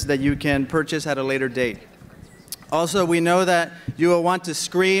graduates that you can purchase at a later date. Also, we know that you will want to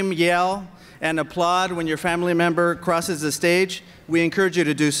scream, yell, and applaud when your family member crosses the stage. We encourage you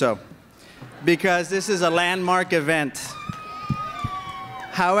to do so, because this is a landmark event.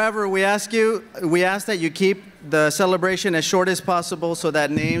 However, we ask that you keep the celebration as short as possible so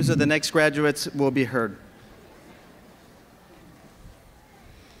that names of the next graduates will be heard.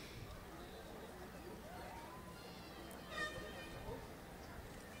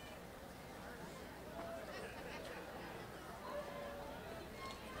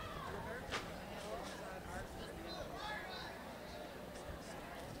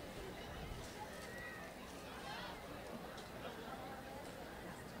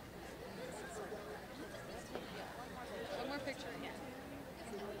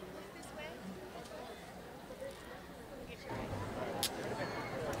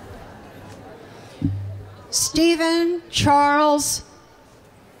 Stephen Charles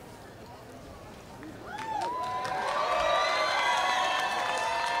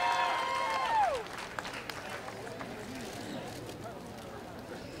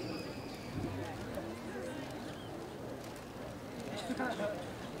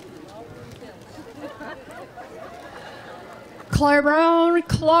Claiborne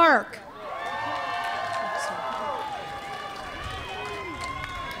Clark.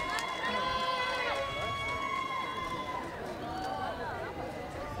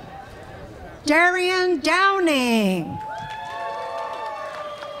 Darian Downing.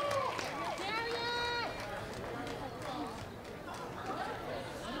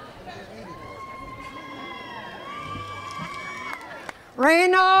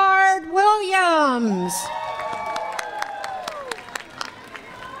 Reynard Williams.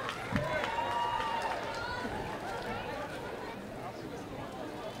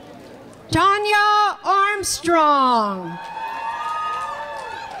 Tanya Armstrong.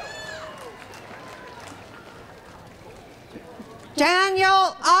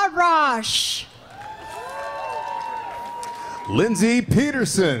 Daniel Arash. Lindsay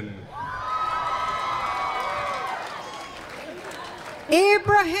Peterson.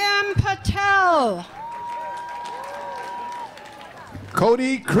 Ibrahim Patel.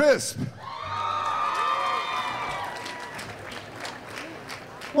 Cody Crisp.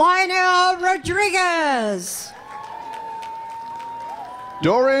 Lionel Rodriguez.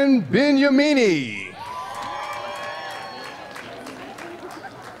 Doran Binyamini.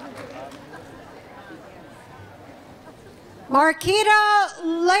 Marquita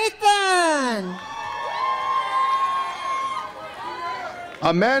Lathan.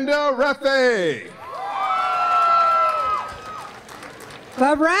 Amanda Rafe.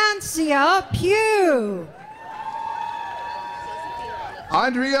 Valencia Pugh.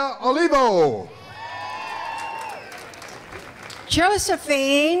 Andrea Olivo.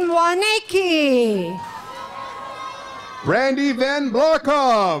 Josephine Waniki. Brandy Van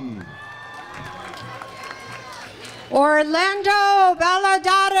Blockham. Orlando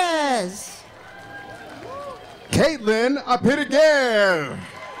Valadares. Caitlin Apitiger.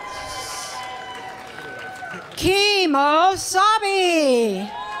 Kimo Sabi.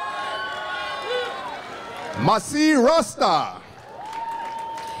 Masi Rasta.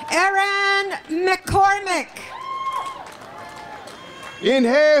 Aaron McCormick.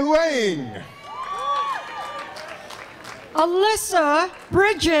 Inhe Huang. Alyssa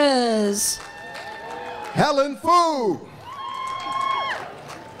Bridges. Helen Fu.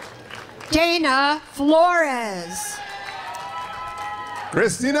 Dana Flores.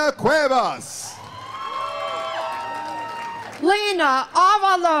 Cristina Cuevas. Lena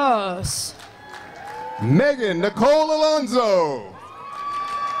Avalos. Megan Nicole Alonso.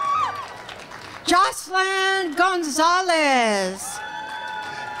 Jocelyn Gonzalez.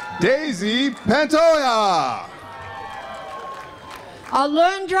 Daisy Pantoja.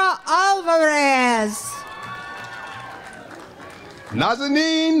 Alundra Alvarez.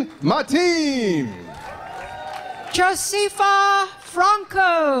 Nazanin Martin. Josefa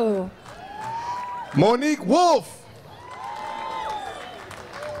Franco. Monique Wolf.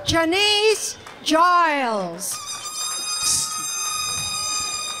 Janice Giles.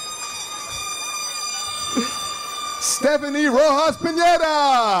 Stephanie Rojas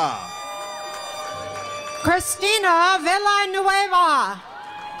Pineda. Cristina Villanueva.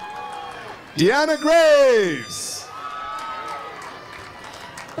 Deanna Graves.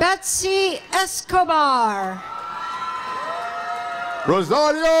 Betsy Escobar.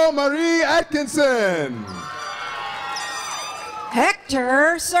 Rosario Marie Atkinson.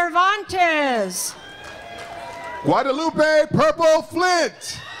 Hector Cervantes. Guadalupe Purple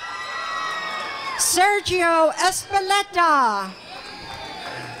Flint. Sergio Espeleta.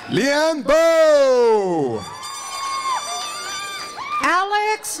 Leanne Bow.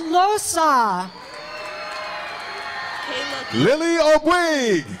 Alex Losa. Lily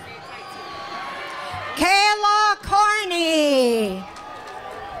Obwig. Kayla Carney.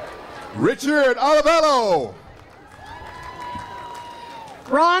 Richard Olivello.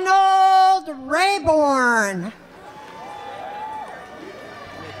 Ronald Rayborn.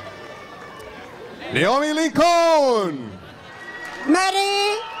 Naomi Lincoln.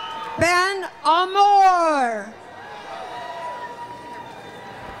 Mary Ben Amor.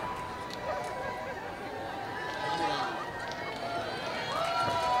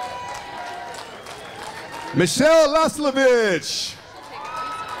 Michelle Laslovich.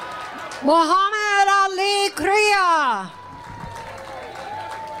 Muhammad Ali Kriya.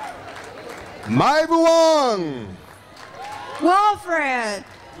 Mai Buang. Wilfred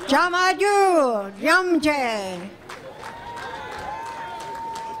Jamadu Jamje.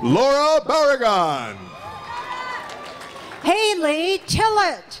 Laura Barragan. Haley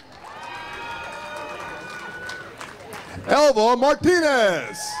Tillett. Elva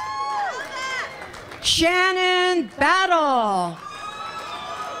Martinez. Shannon Battle.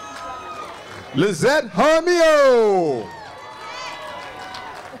 Lizette Harmio.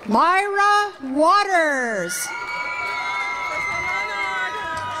 Myra Waters.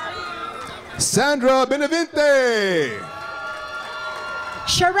 Sandra Benavente.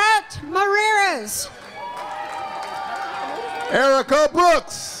 Charette Mariras. Erica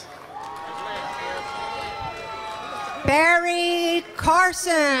Brooks. Barry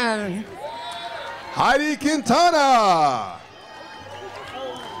Carson. Heidi Quintana.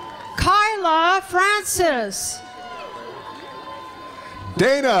 Kyla Francis.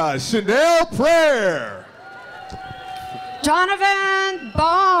 Dana Chanel Prayer. Donovan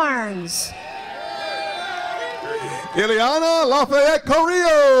Barnes. Ileana Lafayette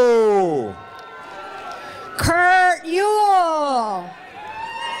Carrillo. Kurt Ewell.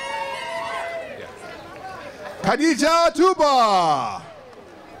 Khadija Tuba.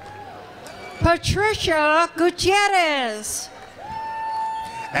 Patricia Gutierrez.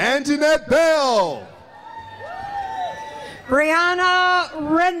 Anjanette Bell. Brianna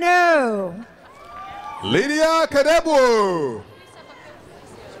Renault. Lydia Kadebu.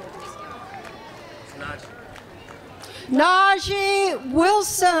 Najee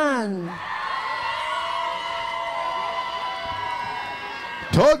Wilson.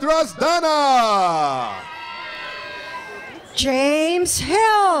 Todras Dana. James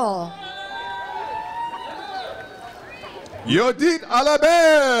Hill. Yodit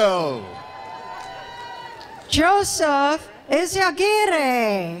Alabel. Joseph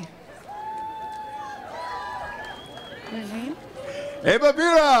Izaguirre. Eva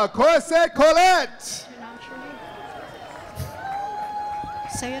Vera Corset Colette.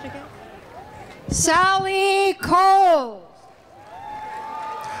 Say it again. Sally Cole.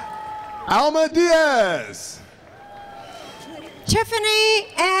 Alma Diaz. Tiffany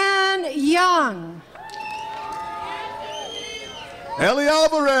Ann Young. Ellie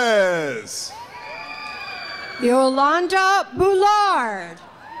Alvarez. Yolanda Boulard.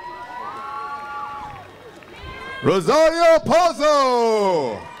 Rosario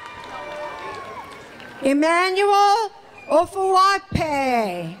Pozo. Emmanuel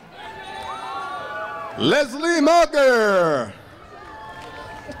Ofuape. Leslie Mugger.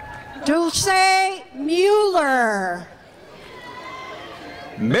 Dulce Mueller.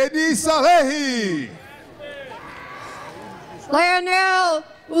 Mehdi Salehi. Leonel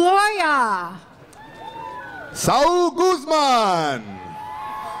Loya. Saul Guzman.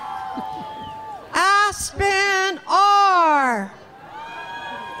 Aspen R.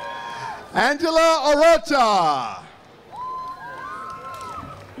 Angela Orocha.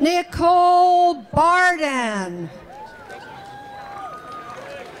 Nicole Barden.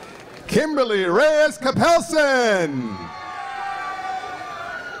 Kimberly Reyes Capelson.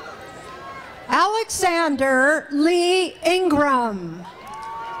 Alexander Lee Ingram.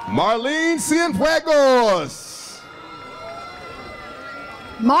 Marlene Cienfuegos.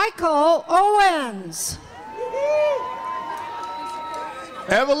 Michael Owens.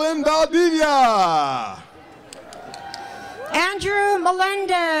 Evelyn Valdivia. Andrew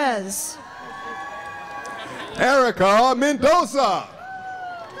Melendez. Erica Mendoza.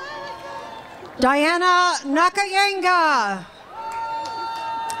 Diana Nakayenga.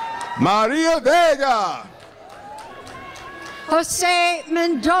 Maria Vega. Jose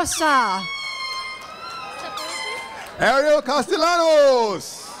Mendoza. Ariel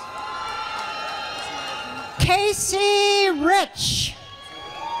Castellanos. Casey Rich.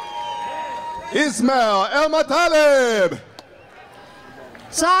 Ismail El Matalib.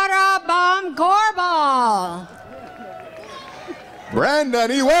 Zara Bam Gorbal. Brandon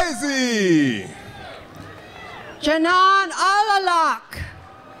Iwezi. Janan Alalak.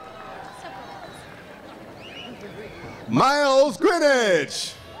 Miles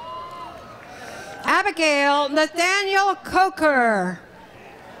Greenwich. Abigail Nathaniel Coker.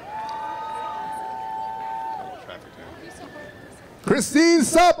 Christine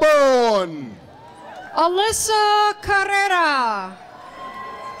Sapon. Alyssa Carrera.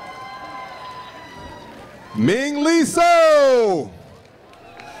 Ming Lee So.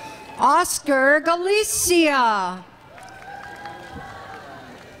 Oscar Galicia.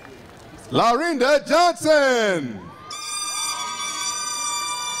 Laurinda Johnson.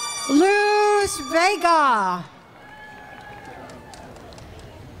 Luz Vega.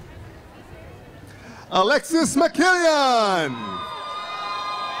 Alexis McKillian.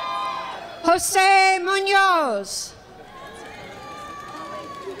 Jose Munoz.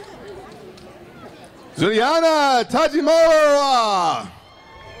 Juliana Tajimura.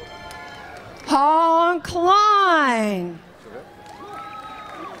 Hong Klein.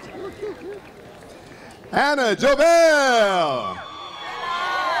 Anna Jovel.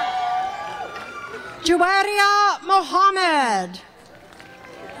 Juwaria Mohammed.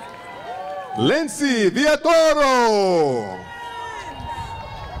 Lindsay Villatoro.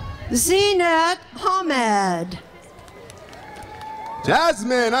 Zinat Ahmed.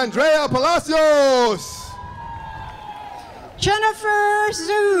 Jasmine Andrea Palacios. Jennifer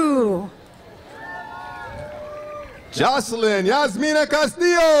Zhu. Jocelyn Yasmina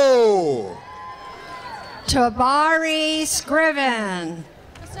Castillo. Tabari Scriven.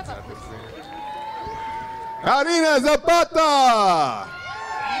 Karina Zapata.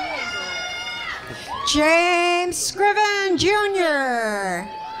 James Scriven Jr.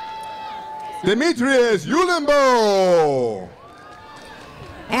 Demetrius Yulimbo.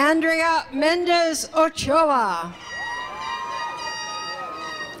 Andrea Mendez Ochoa.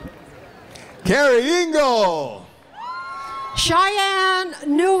 Carrie Ingle. Cheyenne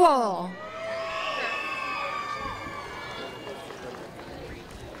Newell.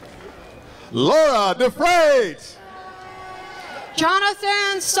 Laura DeFreight.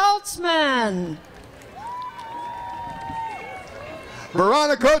 Jonathan Saltzman.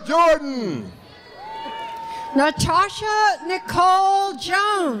 Veronica Jordan. Natasha Nicole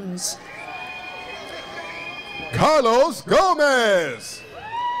Jones. Carlos Gomez.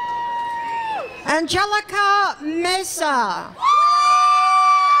 Angelica Mesa.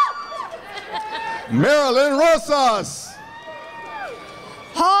 Marilyn Rosas.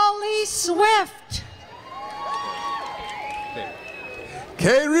 Holly Swift.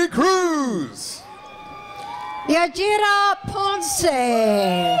 Kaylee Cruz. Yajira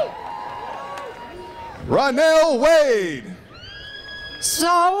Ponce. Ronell Wade.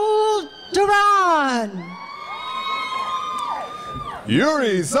 Saul Duran.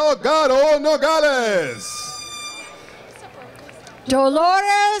 Yuri Salgado Nogales.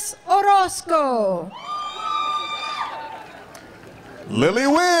 Dolores Orozco. Lily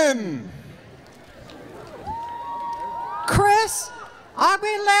Wynn. Chris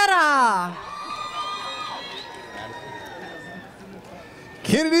Aguilera.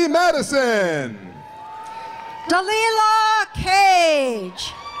 Kennedy Madison. Dalila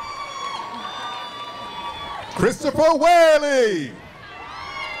Cage. Christopher Whaley.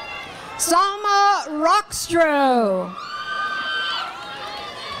 Salma Rockstro.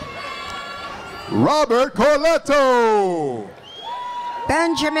 Robert Corletto.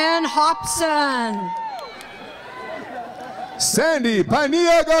 Benjamin Hobson. Sandy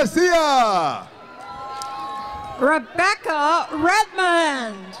Pania Garcia. Rebecca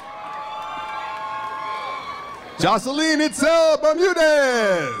Redmond. Jocelyn Itzel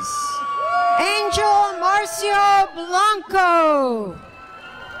Bermudez. Angel Marcio Blanco.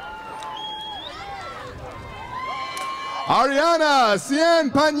 Ariana Cien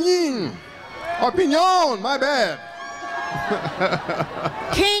Panin. Or Pignon, my bad.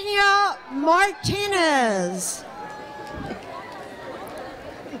 Kenya Martinez.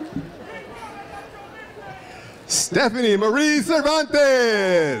 Stephanie Marie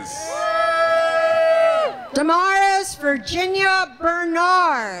Cervantes. Damaris Virginia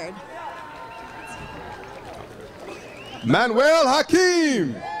Bernard. Manuel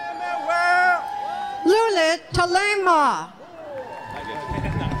Hakim. Lulit Talema.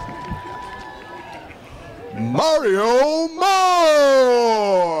 Mario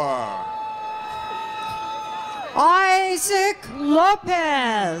Moore. Isaac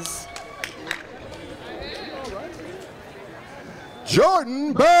Lopez.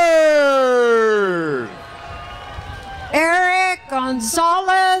 Jordan Bird. Eric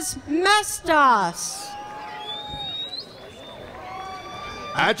Gonzalez Mestas.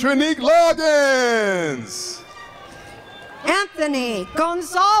 Atronique Loggins. Anthony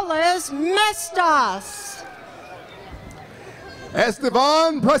Gonzalez Mestas.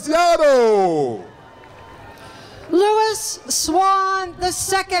 Esteban Preciado. Louis Swan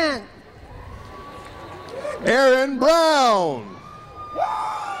II. Aaron Brown.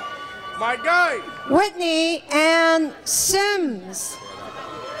 My guy. Whitney Ann Sims.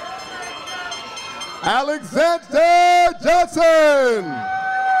 Alexander Johnson.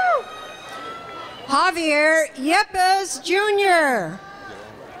 Javier Yepes Jr.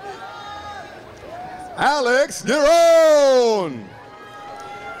 Alex Giron.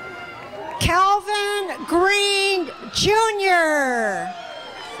 Calvin Green Jr.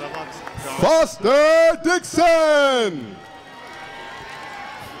 Foster Dixon.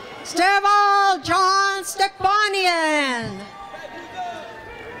 Steval John Stephanian.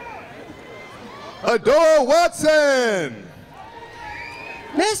 Adore Watson.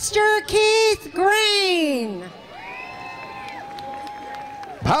 Mr. Keith Green.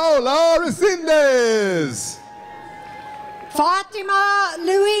 Paula Resendez. Fatima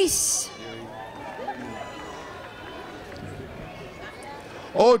Luis.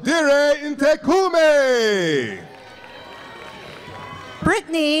 Odire Intekume.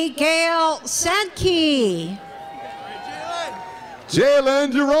 Brittany Gale Sankey.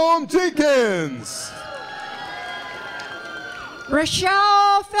 Jalen Jerome Jenkins.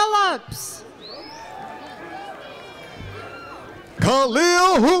 Rochelle Phillips.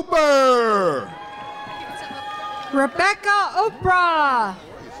 Khalil Hooper. Rebecca Oprah.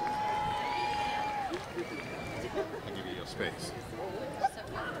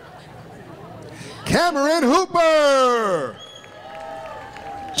 Cameron Hooper.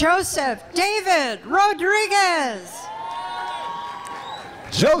 Joseph David Rodriguez.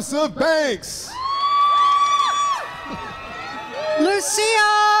 Joseph Banks.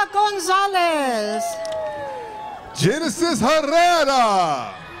 Lucia Gonzalez. Genesis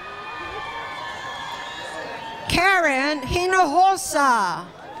Herrera. Karen Hinojosa.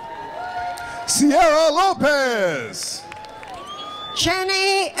 Sierra Lopez.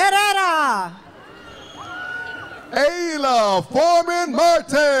 Jenny Herrera. Ayla Foreman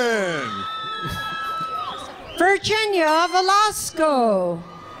Martin. Virginia Velasco.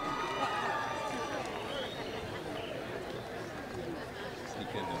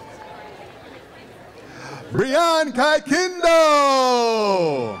 Brian Kaikindo.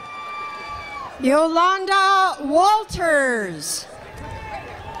 Yolanda Walters.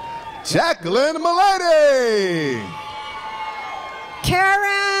 Jacqueline Milady.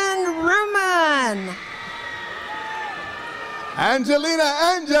 Karen Ruman. Angelina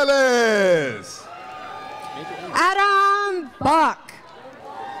Angeles. Adam Buck.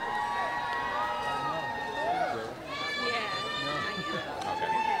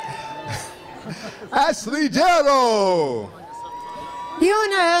 Ashley Jarrow.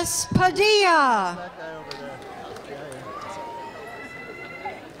 Eunice Padilla.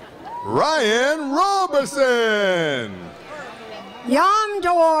 Ryan Robertson.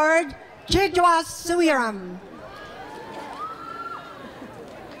 Yamdord Jidwasuiram.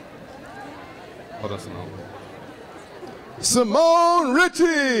 Simone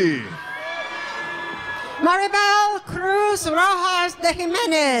Ritchie. Maribel Cruz Rojas de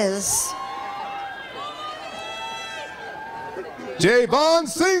Jimenez. Javon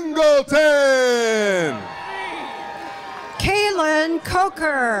Singleton. Kaylin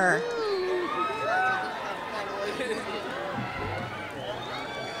Coker.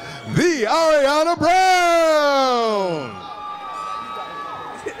 The Ariana Brown.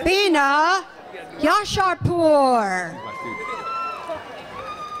 Bina Yasharpur.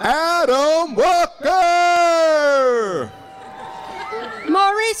 Adam Walker.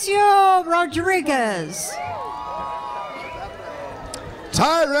 Mauricio Rodriguez.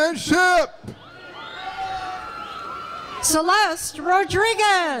 Tyrant Ship. Celeste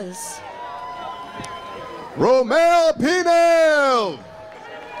Rodriguez. Romel Pinel.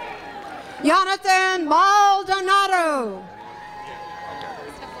 Jonathan Maldonado.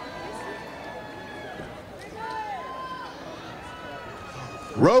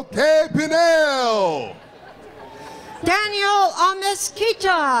 Roque Pinel. Daniel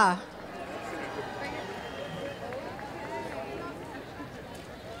Amezquita.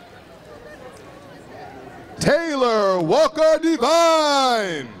 Taylor Walker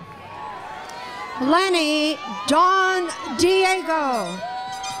Divine. Lenny Don Diego.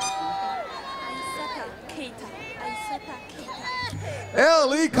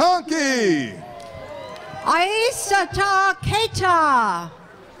 Ellie Conkey. Aisata Keita.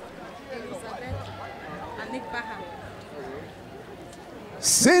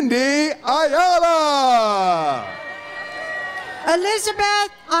 Cindy Ayala.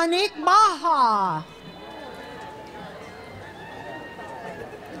 Elizabeth Anik Baha.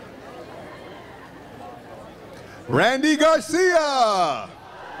 Randy Garcia.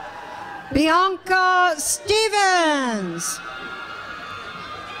 Bianca Stevens.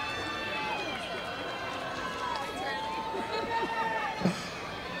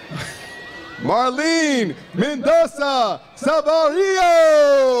 Marlene Mendoza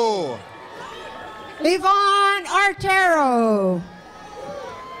Savario. Yvonne Artero.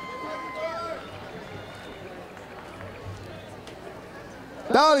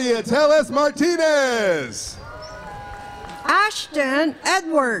 Dalia Teles Martinez. Ashton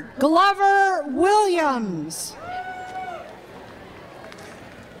Edward Glover Williams.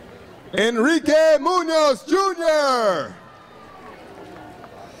 Enrique Munoz Jr.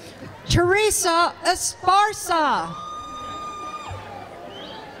 Teresa Esparza.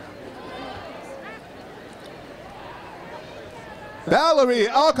 Valerie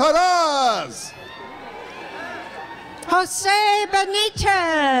Alcaraz. Jose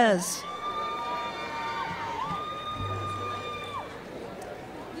Benitez.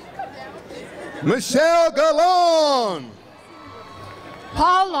 Michelle Gallon.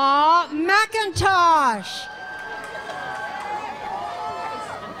 Paula McIntosh.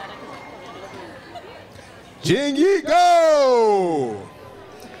 Jingy Go.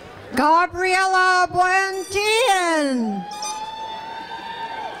 Gabriela Buentien.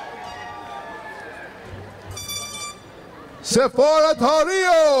 Sephora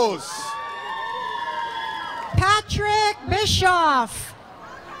Torrios. Patrick Bischoff.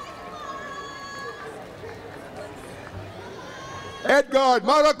 Edgar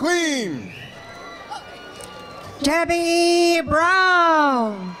Maraquin. Debbie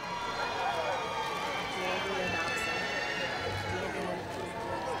Brown.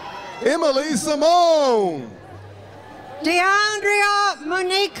 Emily Simone. DeAndrea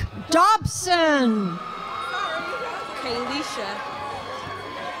Monique Dobson. Kaylisha.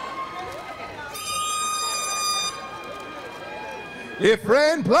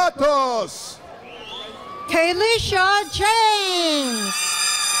 Efrain Platos. Kaylisha James.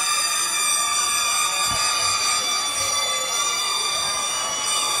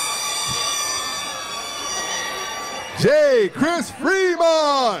 J. Chris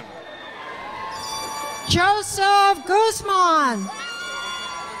Freeman. Joseph Guzman.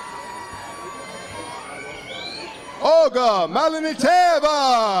 Olga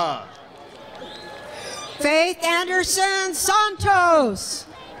Maliniteva. Faith Anderson Santos.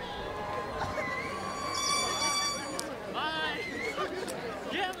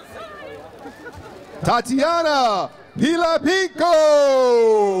 Tatiana Pilapinko.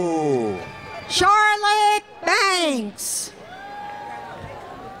 Charlotte Banks.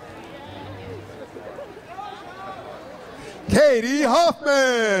 Katie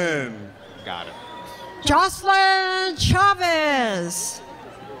Hoffman. Got it. Jocelyn Chavez.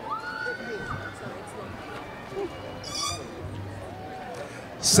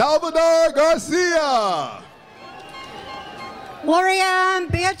 Salvador Garcia. Lorian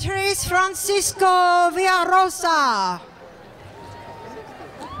Beatriz Francisco Villarosa.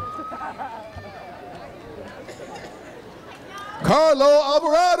 Carlo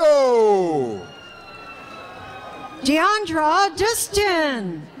Alvarado. Deandra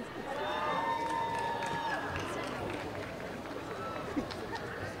Distin.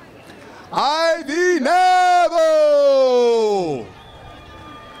 Ivy Neville.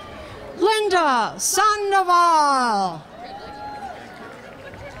 Linda Sandoval.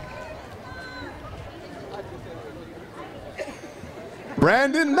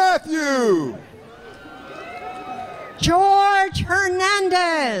 Brandon Matthew. George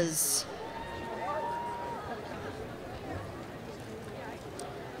Hernandez.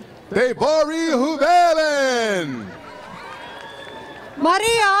 Debori Huvelen.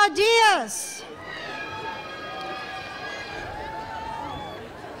 Maria Diaz.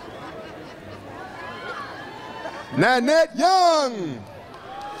 Nanette Young.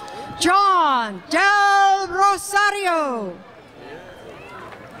 John Del Rosario.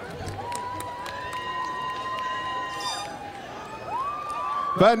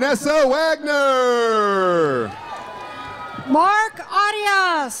 Vanessa Wagner. Mark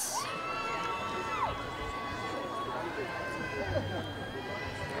Arias.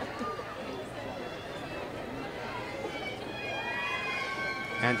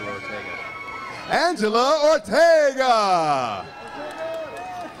 Angela Ortega. Angela Ortega.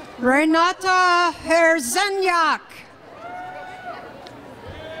 Renata Herzeniak.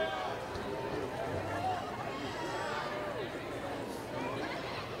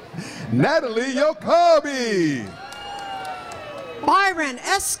 Natalie Yokobi. Byron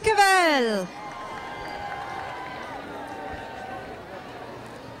Esquivel.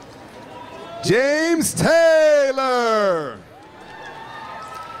 James Taylor.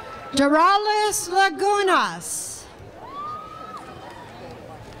 Dorales Lagunas.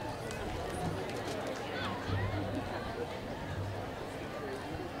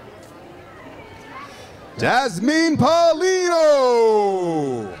 Jasmine Paulino.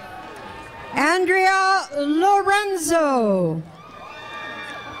 Andrea Lorenzo.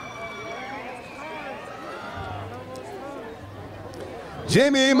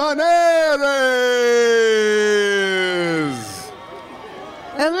 Jimmy Maneres.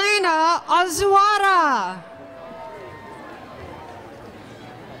 Elena Azuara.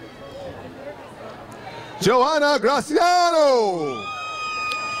 Joanna Graciano.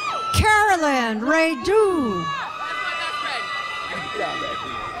 Carolyn Raydu.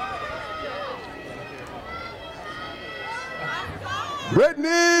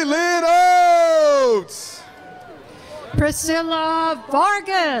 Brittany Lynn Oates. Priscilla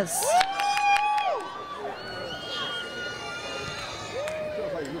Vargas.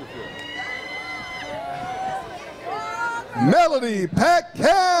 Melody Pat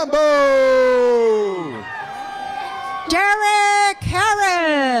Campbell. Derek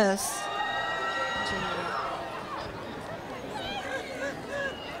Harris.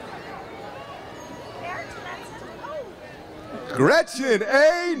 Gretchen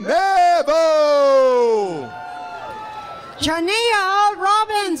A. Neville. Jania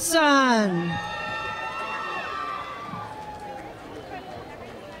Robinson.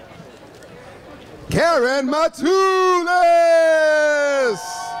 Karen Matulis.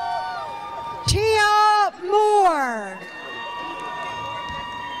 Tia Moore.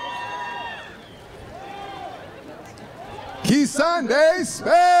 Kisande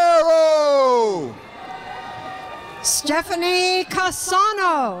Sparrow. Stephanie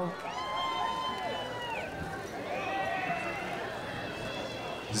Casano.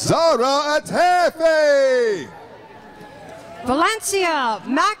 Zara Atefe. Valencia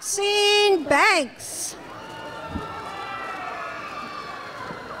Maxine Banks.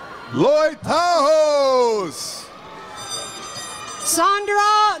 Lloyd Tajos.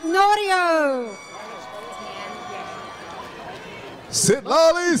 Sandra Norio.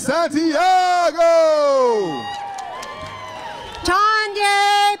 Sitlali Santiago.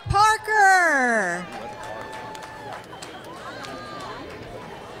 Tanya Parker.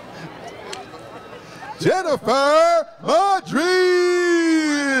 Jennifer Madrid.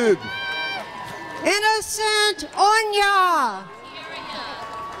 Innocent Onya.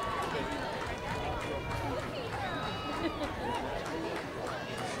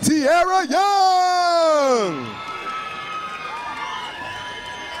 Tierra Young.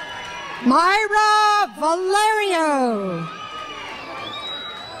 Myra Valerio.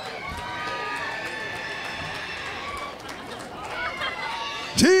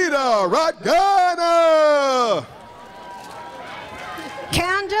 Tita Ratgana.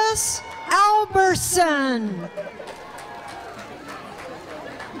 Candace Alberson.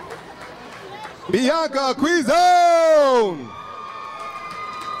 Bianca Quizone.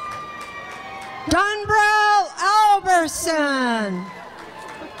 Dunbrell Roberson.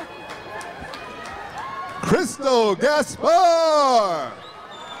 Crystal Gaspar.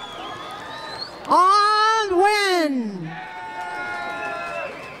 On Win.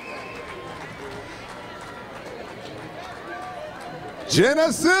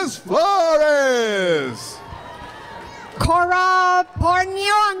 Genesis Flores. Cora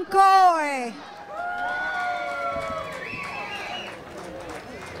Pornioncoy.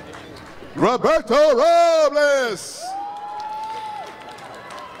 Roberto Robles.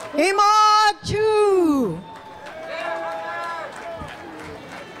 Ima Chu.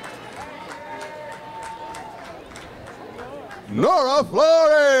 Nora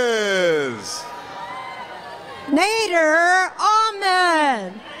Flores. Nader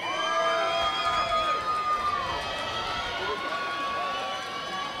Ahmed.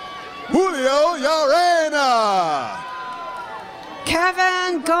 Julio Yarena.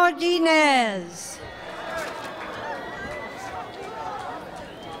 Kevin Godinez.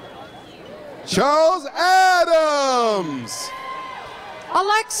 Charles Adams.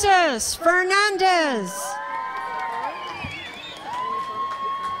 Alexis Fernandez.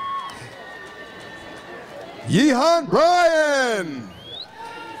 Yehan Bryan.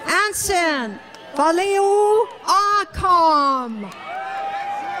 Anson Valiu Akam.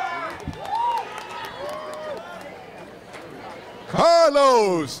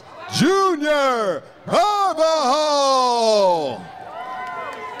 Carlos Jr. Carvajal.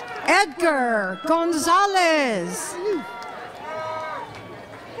 Edgar Gonzalez.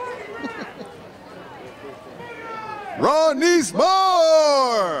 Ronnie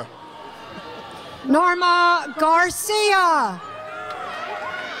Moore. Norma Garcia.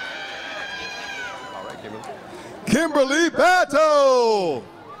 Kimberly Battle.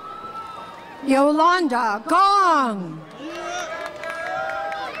 Yolanda Gong.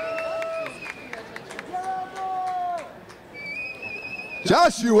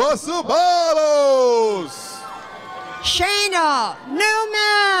 Joshua Sabalos. Shayna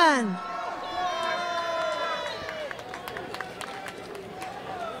Newman.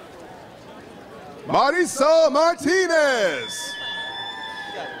 Marisol Martinez.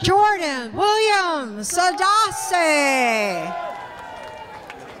 Jordan Williams Sadase.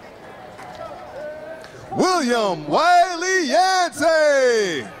 William Wiley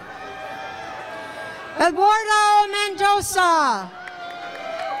Yancey. Eduardo Mendoza.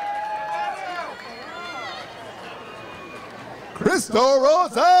 Cristo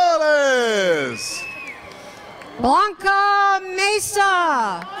Rosales. Blanca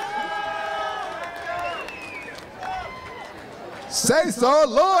Mesa. Cesar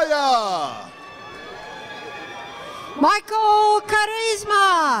Loya. Michael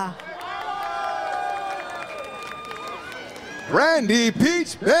Charisma. Randy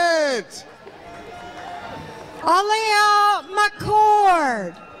Peach Bent. Aliyah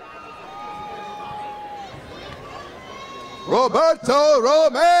McCord. Roberto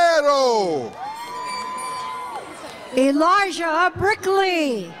Romero. Elijah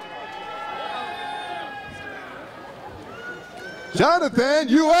Brickley. Jonathan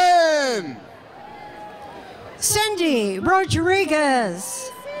Yuen. Cindy Rodriguez.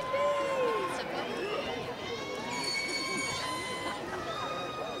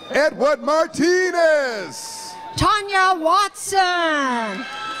 Edward Martinez. Tanya Watson.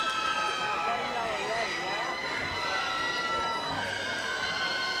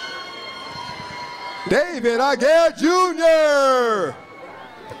 David Aguiar Jr.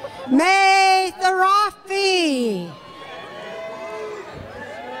 May Tharafi.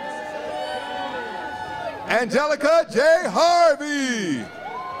 Angelica J. Harvey.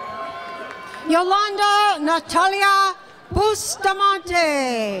 Yolanda Natalia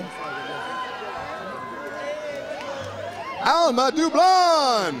Bustamante. Alma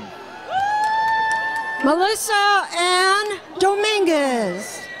Dublon. Melissa Ann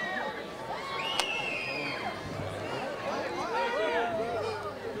Dominguez.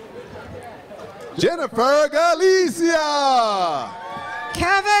 Jennifer Galicia.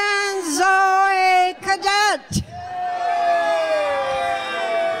 Kevin Zoe Cadet.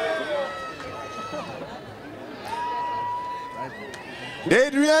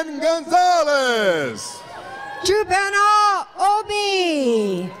 Adrian Gonzalez. Jubena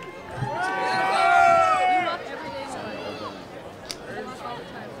Obi.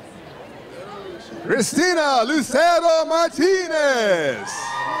 Cristina Lucero Martinez.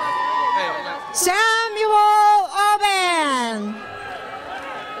 Samuel Oban.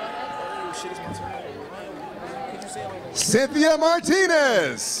 Cynthia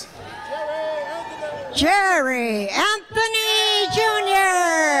Martinez. Jerry Anthony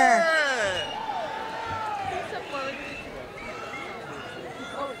Jr.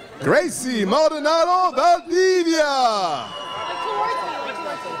 Gracie Maldonado Valdivia.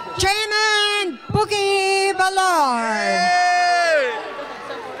 Jamin Boogie Ballard.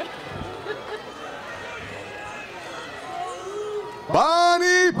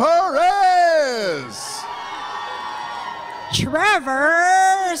 Bonnie Perez.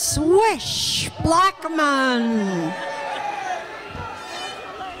 Trevor Swish Blackman.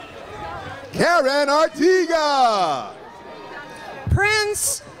 Karen Artiga.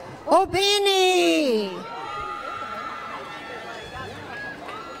 Prince Obini.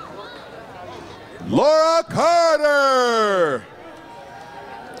 Laura Carter.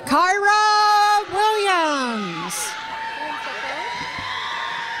 Kyra Williams.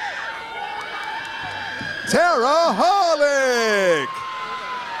 Tara Hollick.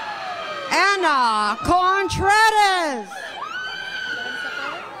 Anna Contreras.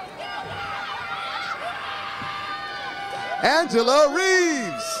 Angela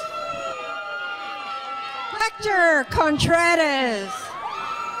Reeves. Hector Contreras.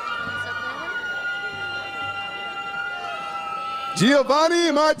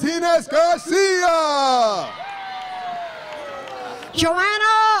 Giovanni Martinez Garcia.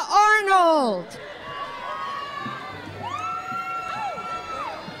 Joanna Arnold.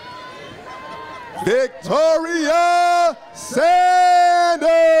 Victoria Sanders.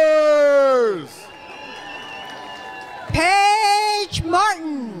 Paige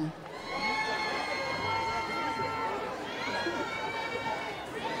Martin.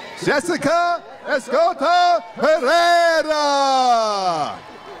 Jessica Escota Herrera.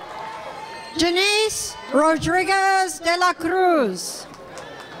 Janice Rodriguez de la Cruz.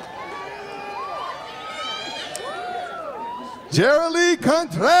 Jerelie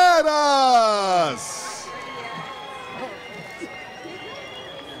Contreras.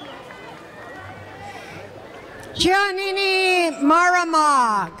 Giannini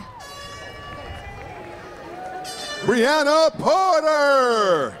Maramag. Brianna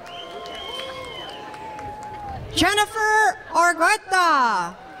Porter. Jennifer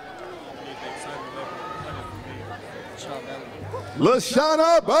Argueta.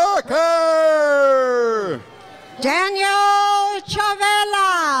 Lashana Barker. Daniel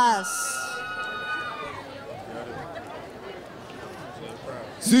Chavelas.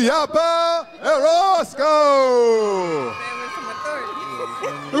 Siapa Orozco.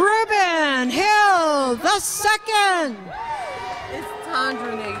 Ruben Hill the second. It's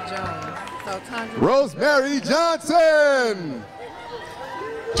Tondrene Jones. So Tondrene. Rosemary Johnson.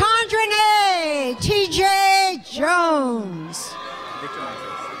 Tondrene TJ Jones.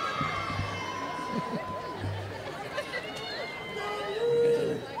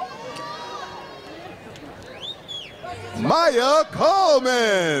 Maya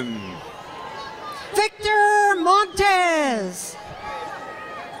Coleman. Victor Montes.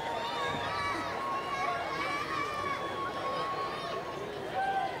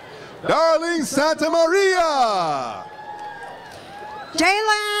 Darling Santa Maria.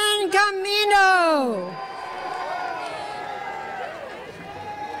 Dalen Gamino.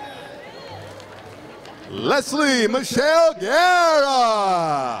 Leslie Michelle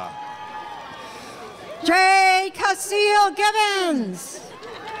Guerra. J. Casile Gibbons.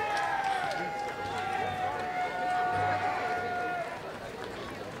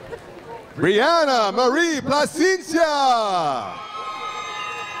 Brianna Marie Placencia.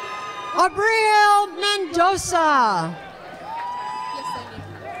 Abriel Mendoza.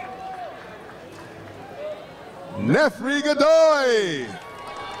 Nefri Godoy.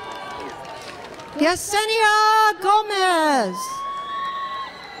 Yesenia Gomez.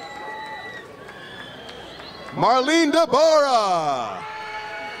 Marlene Deborah.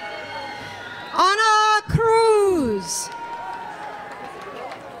 Ana Cruz.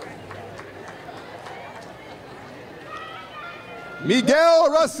 Miguel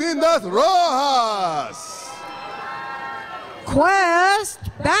Racindas Rojas. Quest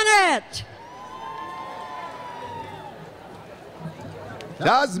Bennett.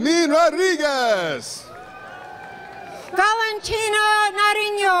 Jasmine Rodriguez. Valentina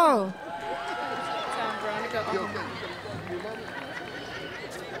Nariño.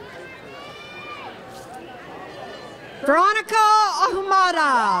 Veronica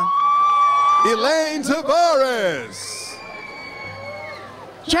Ahumada. Elaine Tavares.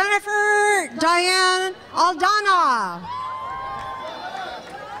 Jennifer Diane Aldana.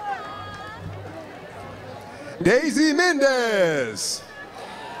 Daisy Mendez.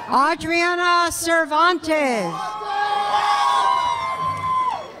 Adriana Cervantes.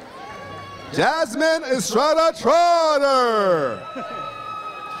 Jasmine Estrada Trotter.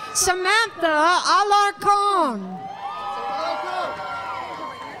 Samantha Alarcon.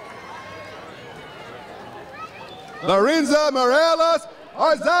 Lorenza Morelos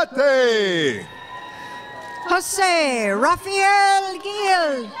Arzate. Jose Rafael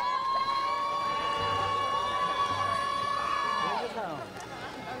Gil.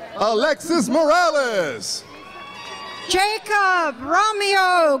 Alexis Morales. Jacob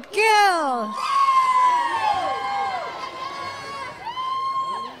Romeo Gil.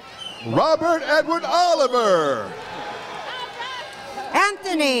 Robert Edward Oliver.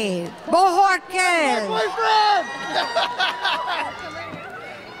 Anthony Bohorquez.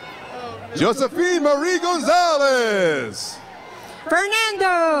 Josephine Marie Gonzalez.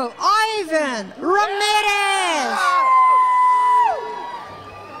 Fernando Ivan Ramirez.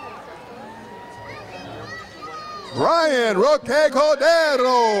 Brian Roque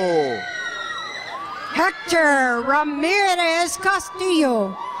Cordero. Hector Ramirez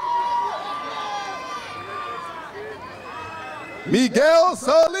Castillo. Miguel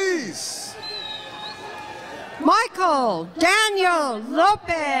Solis. Michael Daniel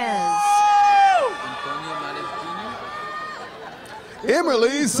Lopez.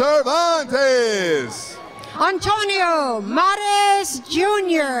 Emily Cervantes. Antonio Mares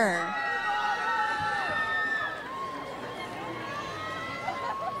Jr.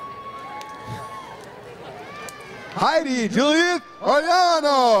 Heidi Juliet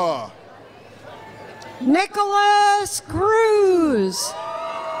Oriano. Nicholas Cruz.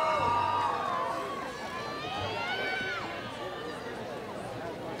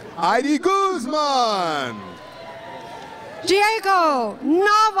 Heidi Guzman. Diego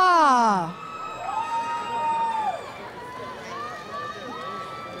Nava.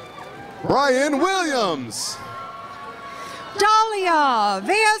 Brian Williams. Dalia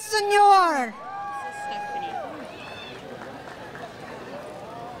Villaseñor.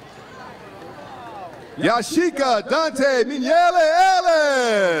 Yashika Dante Mignele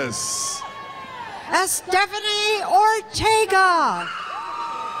Ellis. Stephanie Ortega.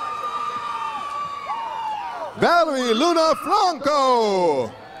 Valerie Luna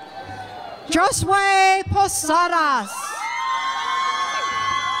Franco. Josue Posadas.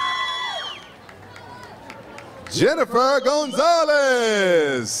 Jennifer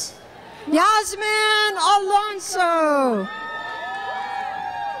Gonzalez. Yasmin Alonso.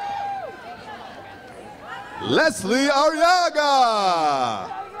 Leslie Arriaga.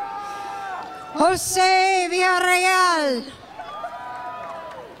 Jose Villarreal.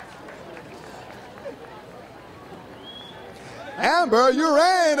 Amber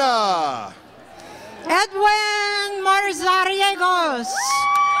Urena. Edwin Marzariegos.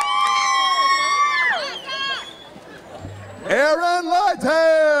 Aaron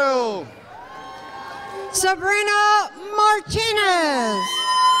Lightail. Sabrina Martinez.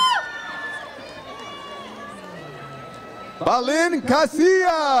 Balin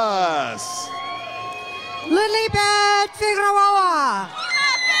Casillas. Lilibet Figueroa.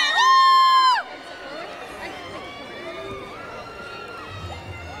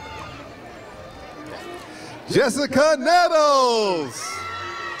 Jessica Nettles.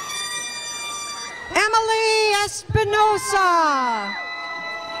 Emily Espinosa.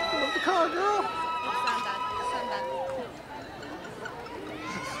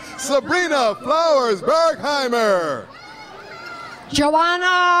 Sabrina Flowers Bergheimer.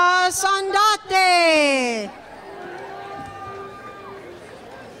 Joanna Sandate.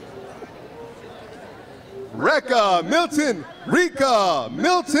 Rika Milton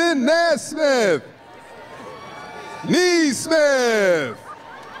Nesmith. Nee Smith.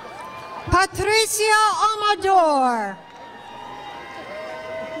 Patricia Amador.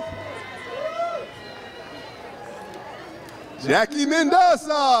 Jackie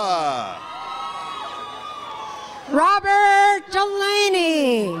Mendoza. Robert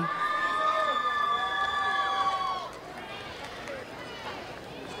Delaney.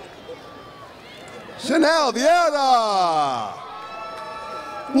 Chanel Vieira.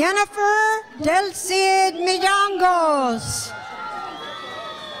 Jennifer Del Cid Millangos.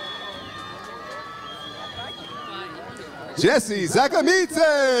 Jesse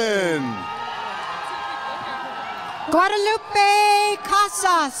Zakamitzen. Guadalupe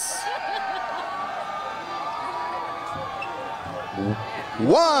Casas.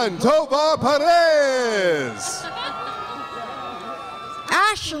 Juan Tovar Perez.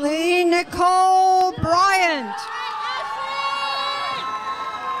 Ashley Nicole Bryant.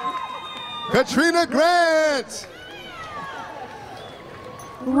 Katrina Grant.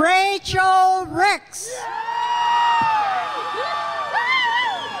 Rachel Ricks.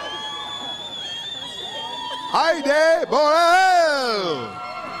 Heide Borel.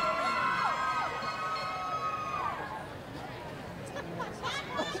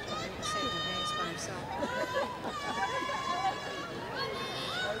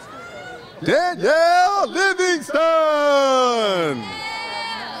 Danielle Livingston.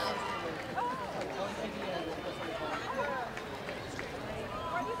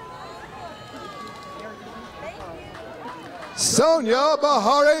 Sonia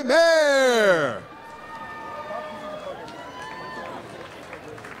Bahare Mayer.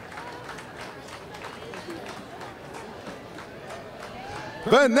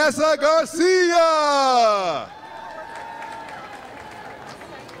 Vanessa Garcia.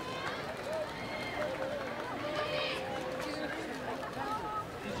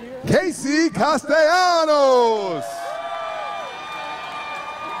 Casey Castellanos.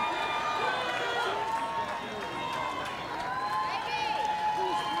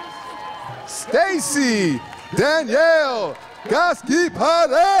 Stacy Danielle Gasky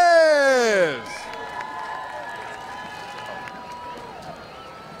Perez.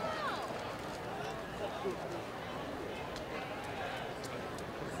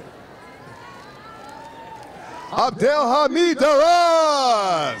 Abdelhamid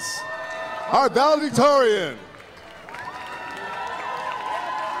Darraj, our valedictorian.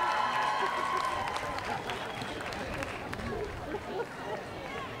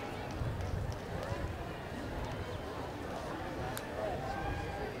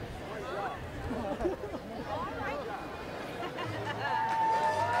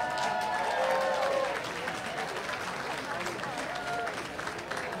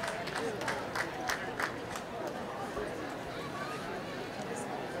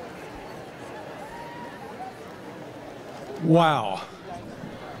 Wow.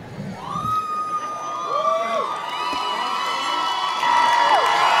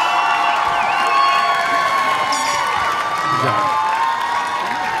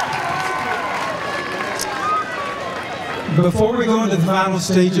 Before we go into the final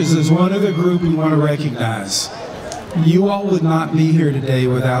stages, there's one other group we want to recognize. You all would not be here today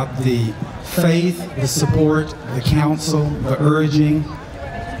without the faith, the support, the counsel, the urging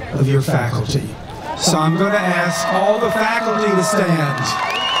of your faculty. So I'm going to ask all the faculty to stand.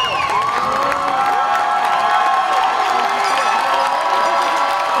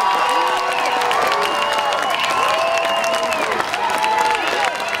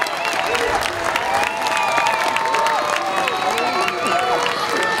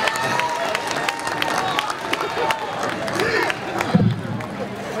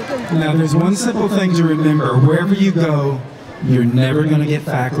 Now there's one simple thing to remember. Wherever you go, you're never going to get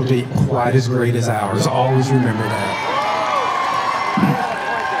faculty quite as great as ours. Always remember that.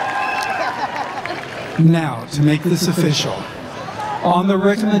 Now, to make this official, on the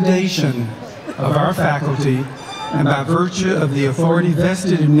recommendation of our faculty and by virtue of the authority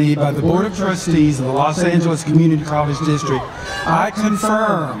vested in me by the Board of Trustees of the Los Angeles Community College District, I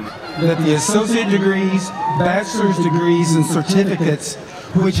confirm that the associate degrees, bachelor's degrees, and certificates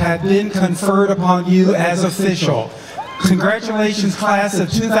which have been conferred upon you as official. Congratulations, class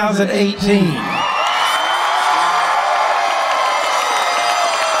of 2018.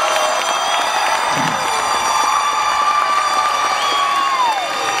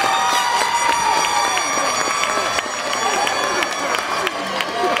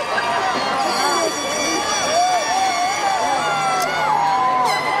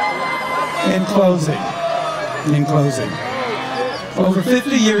 In closing, over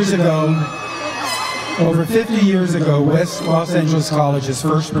 50 years ago, West Los Angeles College's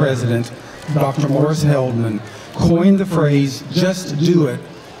first president, Dr. Morris Heldman, coined the phrase, "Just do it,"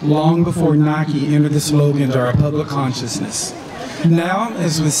 long before Nike entered the slogan into our public consciousness. Now,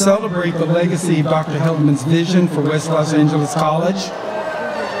 as we celebrate the legacy of Dr. Heldman's vision for West Los Angeles College,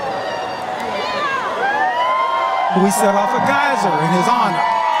 we set off a geyser in his honor.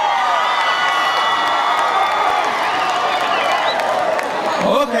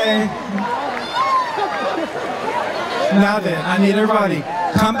 Okay. Now then, I need everybody,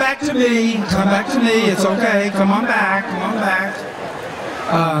 come back to me, it's okay, come on back.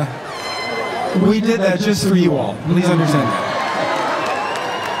 We did that just for you all, please understand that.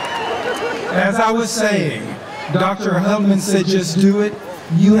 As I was saying, Dr. Heldman said just do it,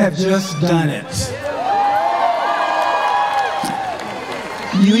 you have just done it.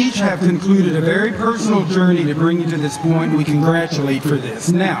 You each have concluded a very personal journey to bring you to this point. We congratulate for this.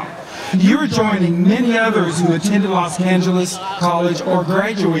 Now, you're joining many others who attended Los Angeles College or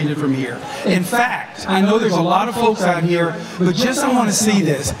graduated from here. In fact, I know there's a lot of folks out here, but just I want to see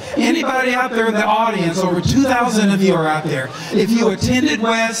this. Anybody out there in the audience, over 2,000 of you are out there. If you attended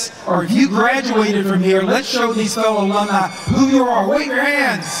West or if you graduated from here, let's show these fellow alumni who you are. Wave your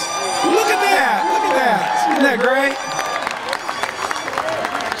hands. Look at that. Isn't that great?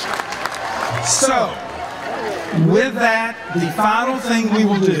 So, with that, the final thing we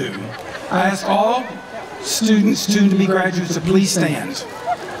will do I ask all students soon to be graduates to please stand.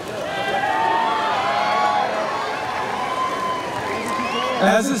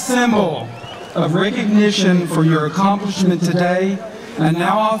 As a symbol of recognition for your accomplishment today, I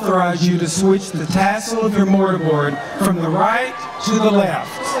now authorize you to switch the tassel of your mortarboard from the right to the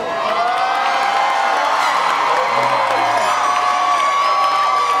left.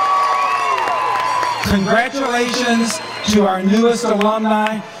 Congratulations to our newest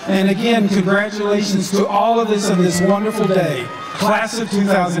alumni, and again, congratulations to all of us on this wonderful day, class of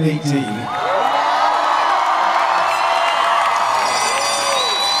 2018.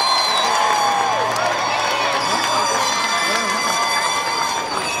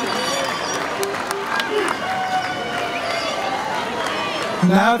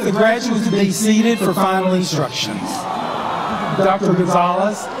 Now the graduates will be seated for final instructions. Dr.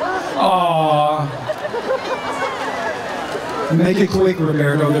 Gonzalez. Make it quick,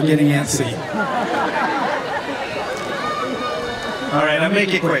 Roberto, they're getting antsy. All right, I'll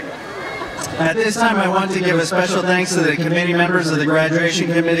make it quick. At this time, I want to give a special thanks to the committee members of the graduation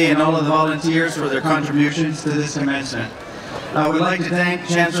committee and all of the volunteers for their contributions to this commencement. I would like to thank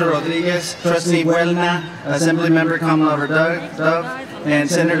Chancellor Rodriguez, Trustee Buelna, Assembly Member Kamlager-Dove, and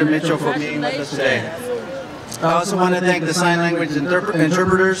Senator Mitchell for being with us today. I also want to thank the sign language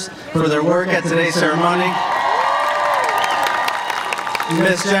interpreters for their work at today's ceremony.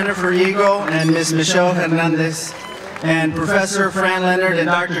 Ms. Jennifer Eagle and Ms. Michelle Hernandez, and Professor Fran Leonard and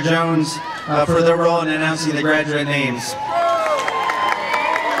Dr. Jones for their role in announcing the graduate names.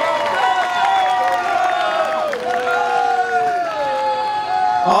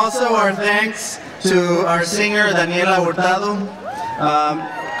 Also, our thanks to our singer, Daniela Hurtado,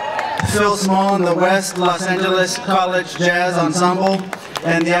 Phil Small in the West Los Angeles College Jazz Ensemble,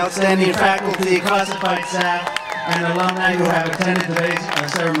 and the outstanding faculty, classified staff, and alumni who have attended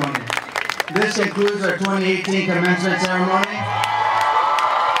today's ceremony. This concludes our 2018 commencement ceremony.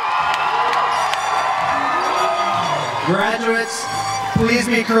 Graduates, please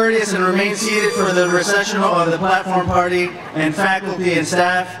be courteous and remain seated for the recessional of the platform party, and faculty and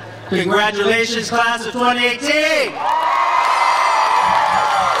staff. Congratulations, class of 2018!